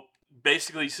 so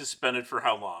basically suspended for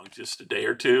how long? Just a day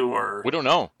or two, or we don't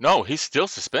know. No, he's still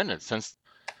suspended since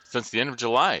the end of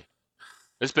July.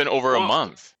 It's been over a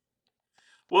month.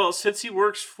 Well, since he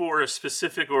works for a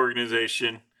specific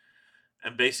organization,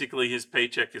 and basically his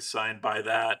paycheck is signed by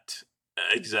that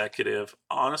executive,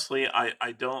 honestly,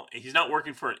 I don't. He's not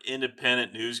working for an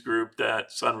independent news group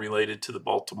that's unrelated to the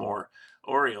Baltimore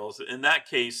Orioles. In that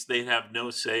case, they have no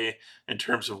say in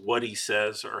terms of what he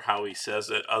says or how he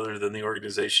says it, other than the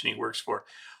organization he works for.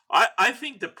 I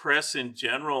think the press in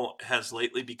general has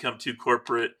lately become too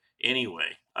corporate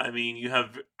anyway. I mean,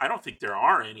 I don't think there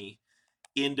are any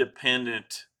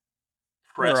independent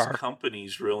press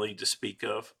companies really to speak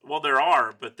of. Well, there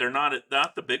are, but they're not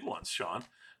the big ones, Shawn.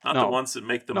 Not the ones that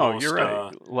make the most you're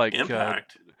right. Like,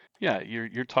 impact.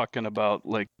 You're talking about,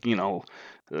 like, the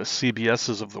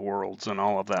CBSs of the worlds and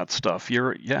all of that stuff.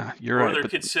 You're right. They're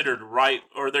considered right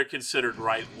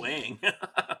wing.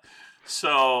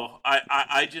 So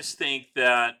I just think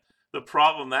that the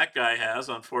problem that guy has,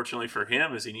 unfortunately for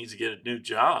him, is he needs to get a new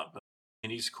job. He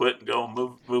needs to quit and go and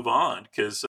move on,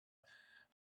 because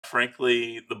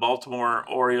frankly, the Baltimore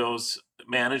Orioles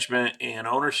management and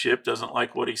ownership doesn't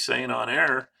like what he's saying on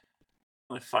air.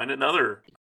 They find another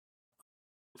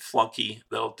flunky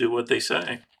that'll do what they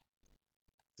say.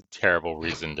 It's a terrible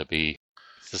reason to be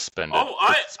suspended.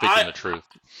 Speaking the truth.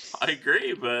 I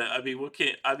agree, but I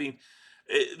mean,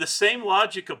 the same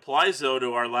logic applies though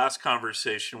to our last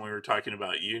conversation when we were talking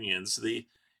about unions.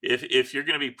 If you're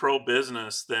going to be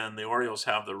pro-business, then the Orioles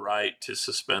have the right to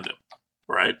suspend him,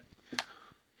 right?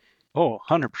 Oh,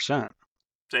 100%.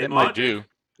 It might do.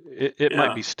 It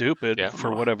might be stupid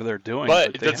for whatever they're doing.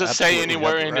 But does it say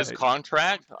anywhere in his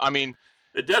contract? I mean,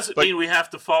 it doesn't mean we have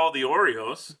to follow the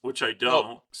Orioles, which I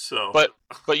don't. But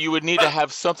you would need to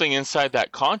have something inside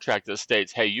that contract that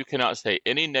states, "Hey, you cannot say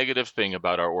any negative thing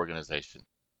about our organization."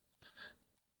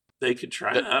 They could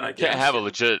try that. I guess. Can't have a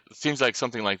legit. It seems like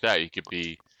something like that. You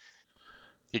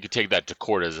could take that to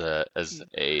court as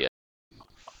a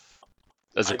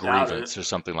grievance or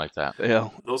something like that. Yeah,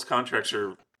 those contracts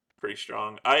are pretty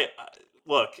strong. I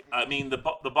mean,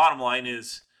 the bottom line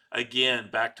is, again,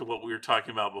 back to what we were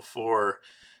talking about before.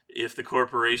 If the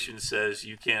corporation says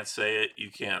you can't say it,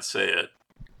 you can't say it.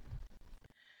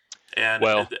 And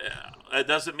that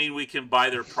doesn't mean we can buy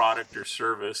their product or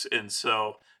service. And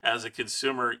so as a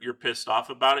consumer, you're pissed off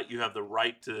about it. You have the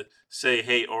right to say,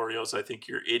 "Hey, Orioles, I think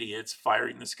you're idiots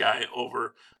firing this guy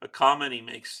over a comment he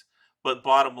makes." But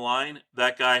bottom line,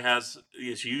 that guy has,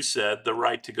 as you said, the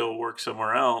right to go work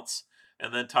somewhere else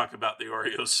and then talk about the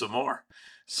Orioles some more.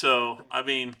 So, I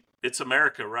mean, it's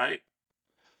America, right?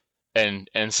 And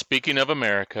speaking of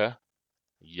America,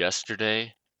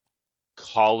 yesterday,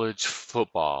 college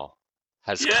football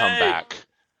has come back.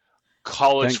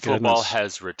 College football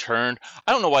has returned.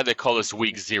 I don't know why they call this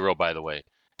week 0, by the way.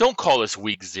 Don't call this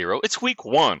week 0. It's week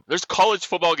 1. There's college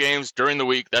football games during the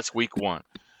week. That's week 1.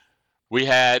 We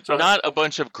had not a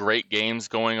bunch of great games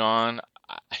going on.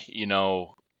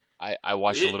 I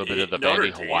watched a little bit of the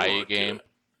Vandy-Hawaii game.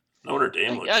 Notre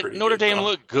Dame looked pretty good. Notre Dame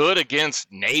looked good against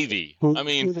Navy. I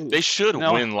mean, they should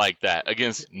win like that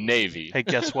against Navy. Hey,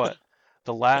 guess what?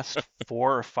 The last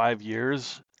 4 or 5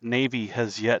 years, Navy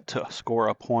has yet to score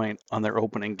a point on their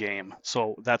opening game.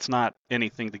 So that's not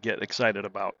anything to get excited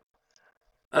about.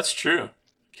 That's true.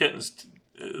 Kittens,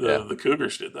 the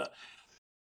Cougars did that.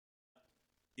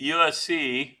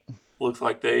 USC looks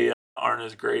like they aren't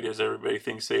as great as everybody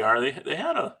thinks they are. They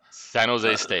had a San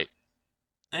Jose State.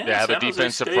 They have a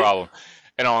defensive problem.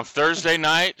 And on Thursday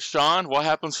night, Shawn, what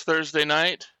happens Thursday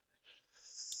night?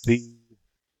 The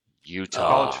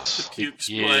Utah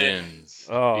begins.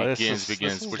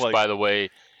 Which, by the way,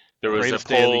 there was a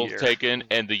poll taken,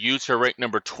 and the Utes are ranked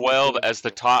number 12 as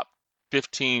the top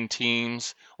 15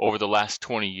 teams over the last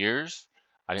 20 years.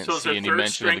 I didn't see any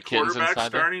mention of the Kittens inside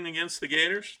there. Starting against the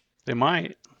Gators? They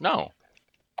might. No.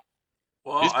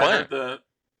 Well, he's playing. I heard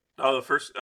the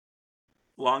first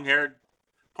long-haired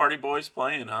party boy's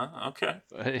playing, huh?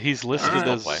 Okay. He's listed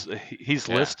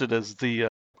as the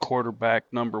quarterback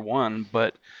number 1,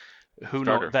 but who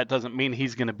knows? That doesn't mean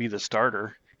he's going to be the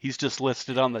starter. He's just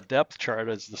listed on the depth chart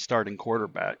as the starting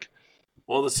quarterback.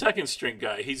 Well, the second string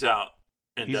guy, he's out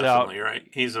indefinitely, right?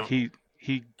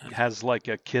 He has like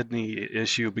a kidney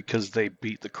issue because they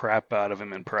beat the crap out of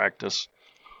him in practice.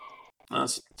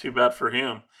 That's too bad for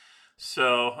him.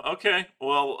 So, okay.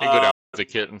 Well, he go down with the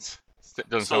Kittens.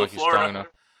 Doesn't sound like he's strong enough.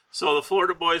 So the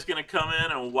Florida boy's going to come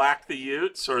in and whack the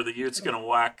Utes, or the Utes going to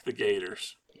whack the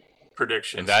Gators?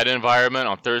 Predictions. In that environment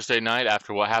on Thursday night,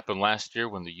 after what happened last year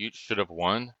when the Utes should have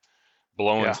won,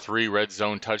 blowing 3 red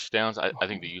zone touchdowns, I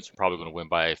think the Utes are probably going to win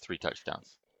by 3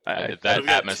 touchdowns. That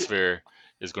atmosphere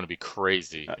is going to be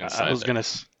crazy.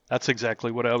 That's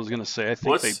exactly what I was going to say. I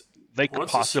think they could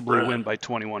possibly win by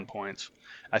 21 points.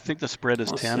 I think the spread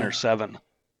is 10 or 7.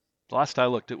 The last I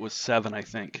looked, it was 7, I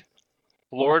think.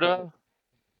 Florida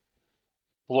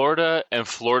and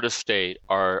Florida State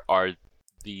are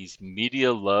these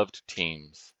media-loved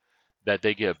teams that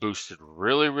they get boosted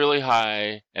really, really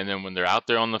high, and then when they're out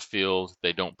there on the field,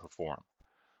 they don't perform.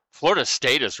 Florida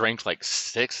State is ranked like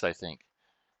 6th, I think.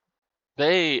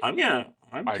 They are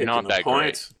not that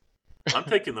great. I'm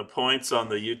taking the points on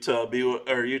the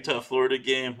Utah Florida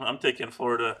game. I'm taking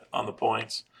Florida on the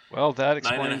points. Well, that 9.5.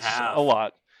 explains a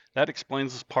lot. That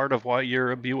explains part of why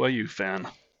you're a BYU fan.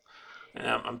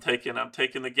 Yeah, I'm taking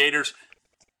the Gators.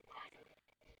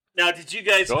 Now, did you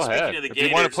guys? Go Speaking ahead. of the If Gators,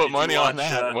 you want to put did money you on watch,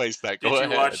 that, waste that. Go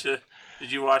ahead.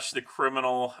 Did you watch the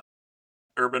criminal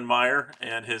Urban Meyer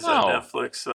and his No.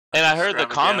 Netflix? And I heard the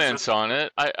extravaganza? comments on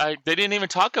it. They didn't even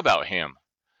talk about him.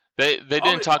 They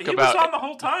didn't talk he about. was on the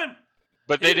whole time.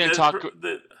 But they didn't talk.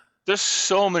 There's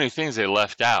so many things they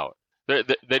left out. They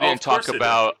didn't talk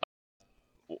about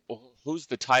who's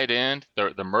the tight end,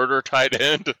 the murder tight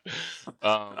end.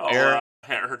 Aaron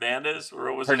Hernandez, or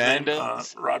what was Hernandez.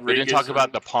 his name? Rodriguez. They didn't talk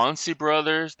about the Ponce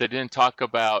brothers. They didn't talk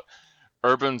about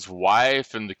Urban's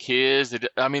wife and the kids.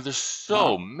 There's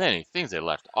so many things they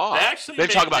left off. They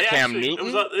didn't talk about Cam Newton.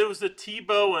 It was the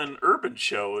Tebow and Urban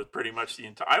show. With pretty much the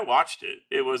entire. I watched it.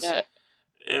 It was. Yeah.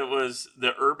 It was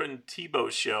the Urban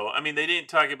Tebow show. They didn't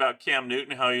talk about Cam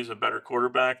Newton, how he was a better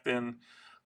quarterback than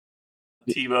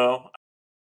Tebow.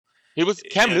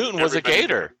 Cam Newton was a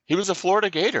Gator. He was a Florida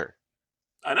Gator.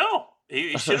 I know.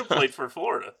 He should have played for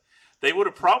Florida. They would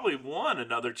have probably won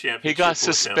another championship. He got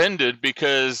suspended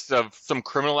because of some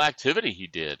criminal activity he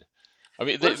did.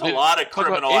 There's a lot of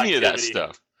criminal activity. Any of that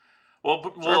stuff.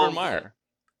 Well, Urban Meyer.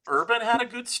 Urban had a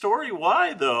good story.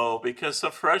 Why, though? Because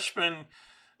a freshman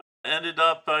ended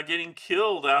up getting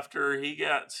killed after he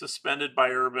got suspended by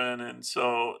Urban, and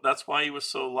so that's why he was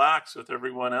so lax with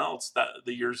everyone else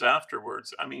the years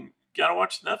afterwards. Gotta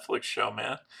watch the Netflix show,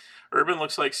 man. Urban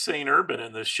looks like Saint Urban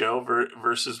in this show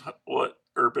versus what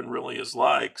Urban really is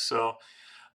like. So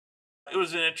it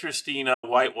was an interesting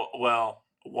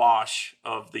wash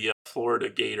of the Florida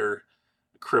Gator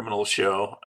criminal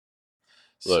show.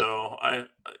 Look, so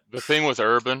the thing with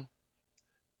Urban,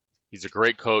 he's a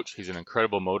great coach. He's an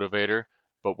incredible motivator.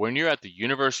 But when you're at the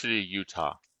University of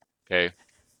Utah, okay,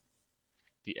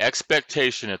 the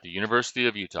expectation at the University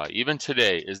of Utah, even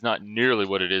today, is not nearly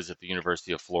what it is at the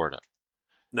University of Florida.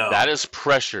 No. That is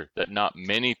pressure that not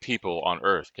many people on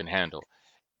earth can handle.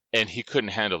 And he couldn't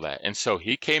handle that. And so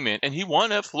he came in and he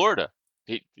won at Florida.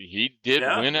 He did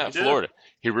win at Florida.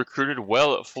 He recruited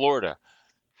well at Florida.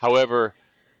 However,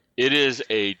 it is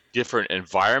a different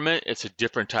environment. It's a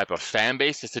different type of fan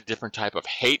base. It's a different type of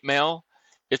hate mail.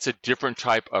 It's a different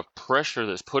type of pressure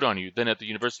that's put on you than at the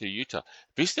University of Utah.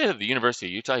 If he stayed at the University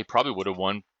of Utah, he probably would have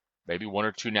won maybe 1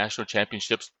 or 2 national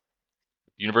championships at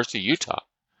the University of Utah.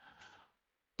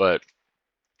 But,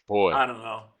 boy. I don't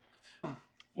know.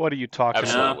 What are you talking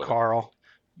about, Karl?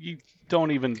 You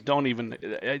don't even.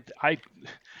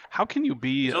 How can you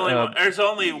be? There's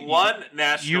only one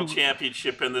national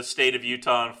championship in the state of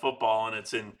Utah in football, and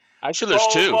it's in actually there's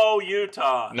 2.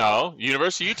 Utah. No,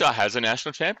 University of Utah has a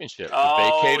national championship.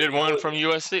 Vacated one from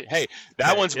USC. Hey,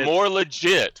 that one's more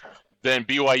legit than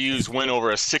BYU's win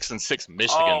over a 6-6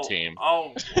 Michigan team.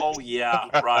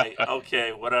 Yeah, right.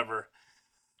 Okay, whatever.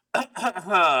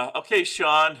 Okay,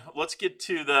 Shawn, let's get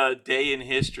to the day in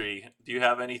history. Do you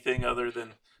have anything other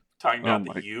than talking about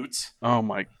the Utes? Oh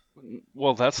my!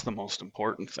 Well, that's the most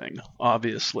important thing,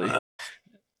 obviously.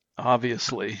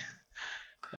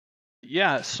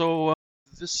 Yeah. So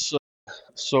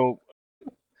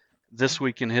this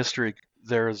week in history,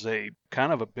 there is a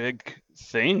kind of a big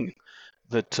thing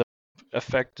that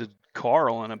affected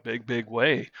Karl in a big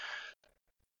way.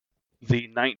 The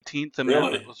 19th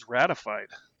Amendment was ratified.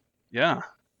 Yeah.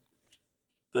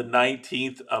 The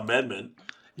 19th Amendment?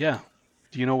 Yeah.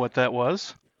 Do you know what that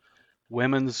was?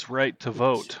 Women's right to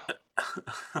vote.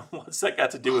 What's that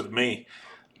got to do with me?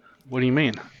 What do you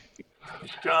mean?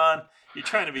 John, you're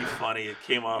trying to be funny. It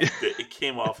came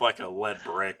off like a lead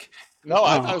brick. No,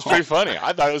 I thought it was pretty funny.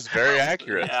 I thought it was very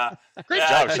accurate. Yeah. Great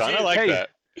job, Shawn. I like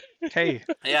that. Hey.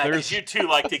 Yeah, because you two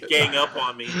like to gang up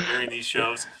on me during these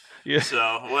shows. Yeah.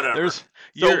 So, whatever. So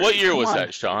what year was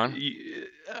that, Shawn?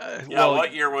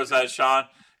 What year was that, Shawn?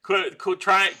 Quit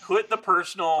the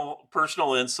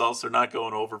personal insults. They're not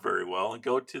going over very well, and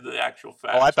go to the actual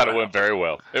facts. I thought it went very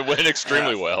well. It went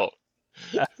extremely well.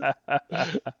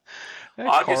 August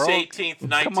 18th,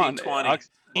 1920.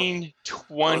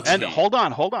 1920. And hold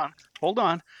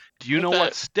on. Do you know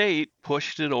what state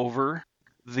pushed it over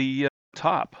the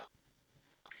top?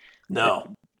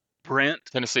 No. Brent.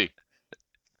 Tennessee.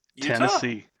 Utah?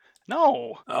 Tennessee.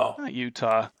 No. Oh. Not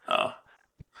Utah. Oh.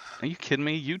 Are you kidding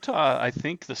me? Utah, I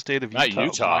think the state of Utah. Not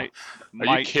Utah.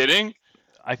 Are you kidding?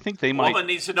 I think they might. Woman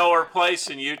needs to know her place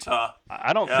in Utah.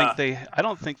 I don't think they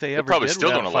ever probably did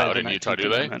still don't allow it ratify in the Utah, do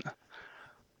 19th they? Amendment.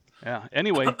 Yeah.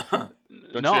 Anyway,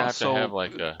 Don't you have to have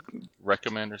like a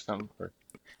recommend or something?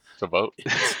 to vote?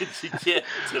 Did you get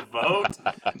to vote?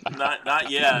 Not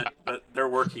yet, but they're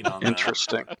working on that.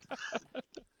 Interesting.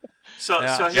 So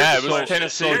Yeah. here's Yeah, the it was question.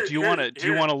 Tennessee. So do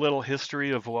you want a little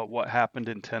history of what happened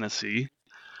in Tennessee?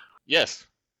 Yes.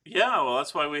 Yeah, well,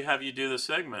 that's why we have you do the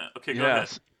segment. Okay, go ahead.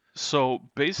 So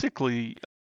basically,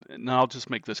 and I'll just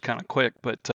make this kind of quick,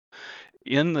 but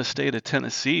in the state of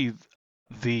Tennessee,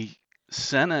 the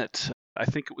Senate, I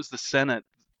think it was the Senate,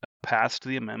 passed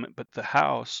the amendment, but the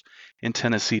House in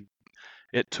Tennessee,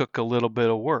 it took a little bit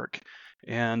of work.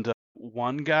 And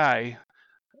one guy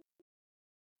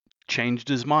changed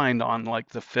his mind on like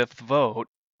the fifth vote,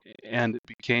 and it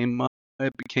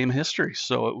became history.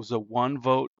 So it was a one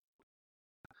vote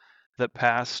that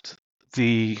passed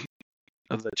the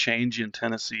change in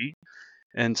Tennessee.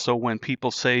 And so when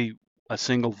people say a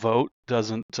single vote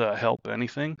doesn't help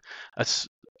anything, a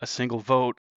single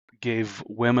vote gave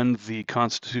women the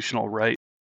constitutional right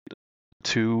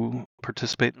to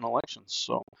participate in elections.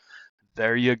 So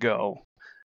there you go.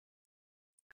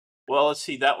 Well, let's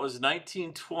see. That was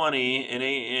 1920,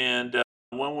 and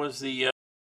when was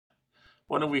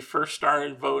when we first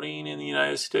started voting in the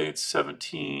United States?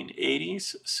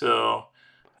 1780s. So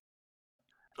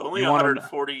only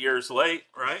 140 years late,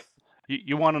 right?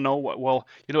 You want to know what? Well,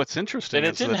 it's interesting. And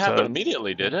it didn't happen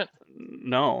immediately, did it?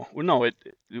 No. It.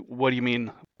 What do you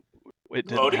mean? It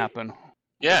didn't happen.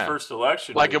 Yeah. The first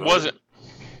election. Like it wasn't.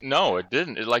 No, it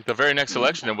didn't. Like the very next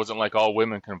election, it wasn't like all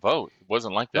women can vote. It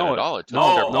wasn't like that at all. It took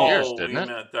several years, didn't it?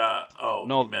 Meant that. Oh,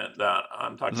 no, you meant that.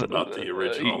 I'm talking about the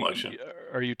original election.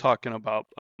 Are you talking about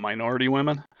minority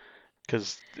women?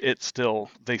 Because they still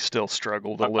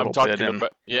struggled a little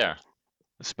bit. Yeah.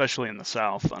 Especially in the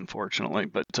South, unfortunately.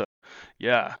 But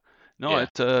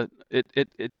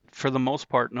it for the most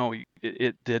part, no,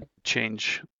 it did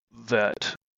change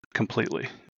that completely.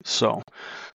 So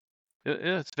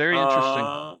it's very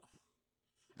interesting.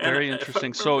 Very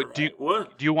interesting. So do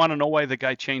you want to know why the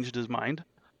guy changed his mind?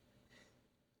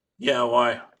 Yeah,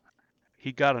 why?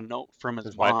 He got a note from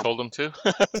his mom. Wife told him to?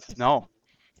 No,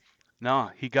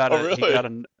 he got really?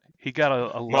 he got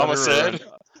a letter. Mama said?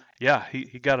 Yeah,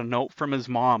 he got a note from his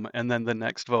mom, and then the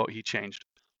next vote he changed.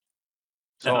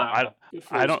 So I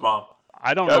don't know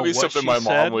That'd be what something she my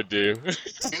said. mom would do.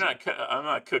 I'm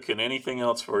not cooking anything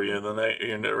else for you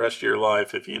in the rest of your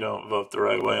life if you don't vote the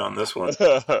right way on this one.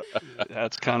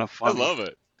 That's kind of funny. I love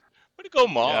it. Way to go,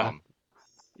 Mom.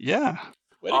 Yeah.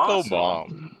 Way to go,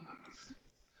 Mom.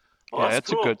 Well, yeah,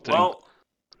 it's cool. a good thing.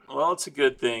 Well, it's a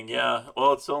good thing, yeah.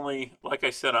 Well, it's only, like I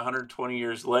said, 120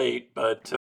 years late,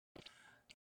 but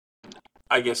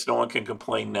I guess no one can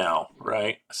complain now,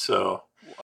 right? So...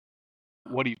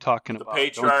 What are you talking about?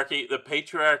 The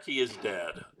patriarchy is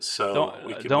dead, so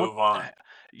we can move on.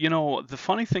 The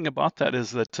funny thing about that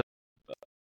is that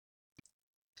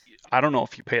I don't know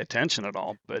if you pay attention at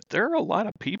all, but there are a lot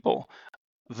of people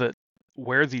that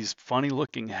wear these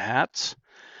funny-looking hats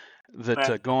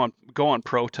that go on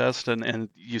protest, and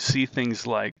you see things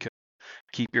like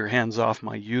 "Keep your hands off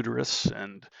my uterus,"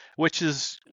 and which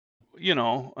is,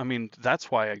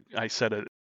 that's why I said it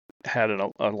had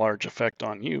a large effect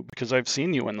on you, because I've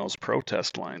seen you in those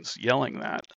protest lines yelling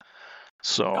that.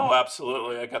 So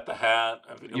absolutely, I got the hat.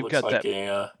 I mean, you've got like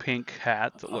that pink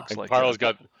hat that looks like Carl's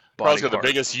got the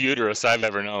biggest uterus I've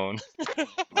ever known.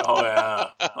 Oh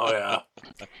yeah.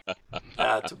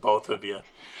 To both of you.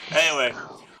 Anyway,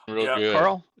 real good.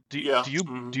 Carl, do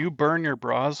you burn your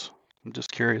bras? I'm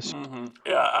just curious. Mm-hmm.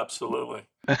 Yeah, absolutely.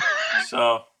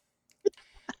 So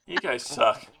you guys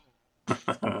suck.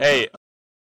 Hey.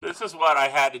 This is what I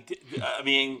had to do. I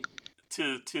mean,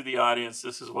 to the audience,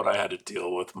 this is what I had to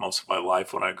deal with most of my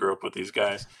life when I grew up with these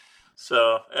guys.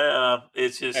 So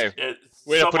it's just...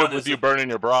 way to put it with you burning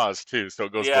your bras, too, so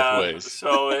it goes both ways.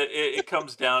 So it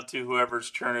comes down to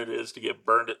whoever's turn it is to get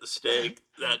burned at the stake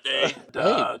that day.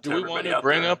 Do we want to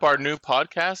bring up our new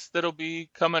podcast that'll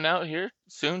be coming out here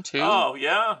soon, too? Oh,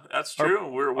 yeah, that's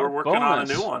true. We're working on a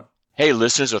new one. Hey,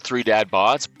 listeners of Three Dad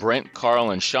Bods, Brent,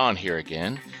 Karl, and Shawn here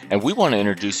again, and we want to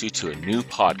introduce you to a new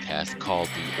podcast called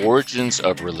The Origins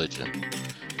of Religion.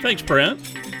 Thanks, Brent.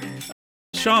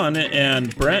 Shawn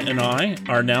and Brent and I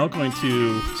are now going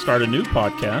to start a new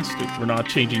podcast. We're not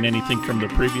changing anything from the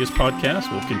previous podcast.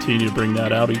 We'll continue to bring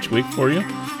that out each week for you.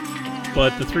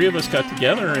 But the three of us got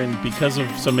together, and because of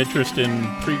some interest in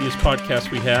previous podcasts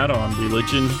we had on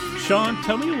religion, Shawn,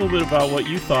 tell me a little bit about what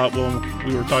you thought when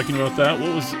we were talking about that.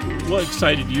 What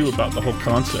excited you about the whole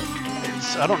concept?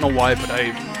 I don't know why, but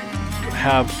I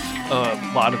have a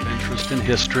lot of interest in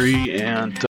history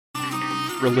and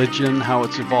religion, how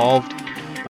it's evolved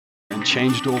and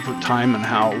changed over time, and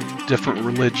how different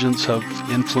religions have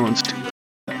influenced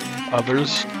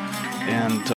others.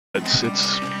 And it's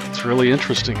it's really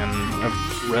interesting, and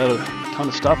I've read a ton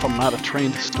of stuff. I'm not a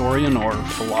trained historian or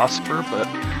philosopher, but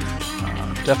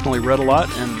definitely read a lot,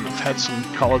 and I've had some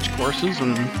college courses,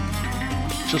 and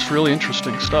just really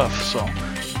interesting stuff. So,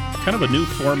 kind of a new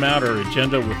format or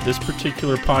agenda with this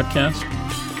particular podcast.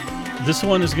 This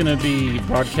one is going to be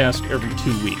broadcast every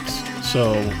 2 weeks.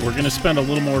 So we're going to spend a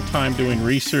little more time doing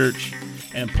research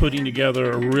and putting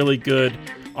together a really good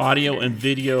audio and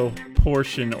video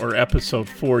portion or episode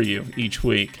for you each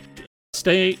week.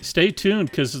 Stay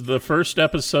tuned, because the first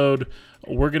episode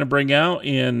we're going to bring out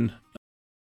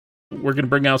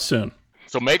soon.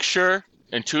 So make sure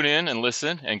and tune in and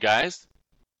listen. And guys,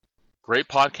 great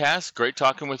podcast, great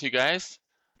talking with you guys.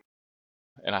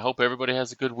 And I hope everybody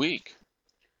has a good week.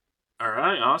 All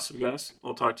right, awesome, guys.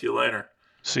 We'll talk to you later.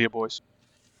 See you, boys.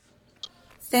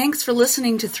 Thanks for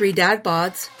listening to Three Dad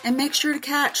Bods, and make sure to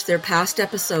catch their past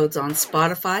episodes on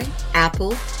Spotify,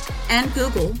 Apple, and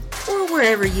Google, or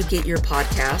wherever you get your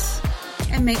podcasts.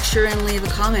 And make sure and leave a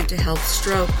comment to help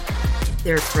stroke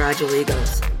their fragile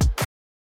egos.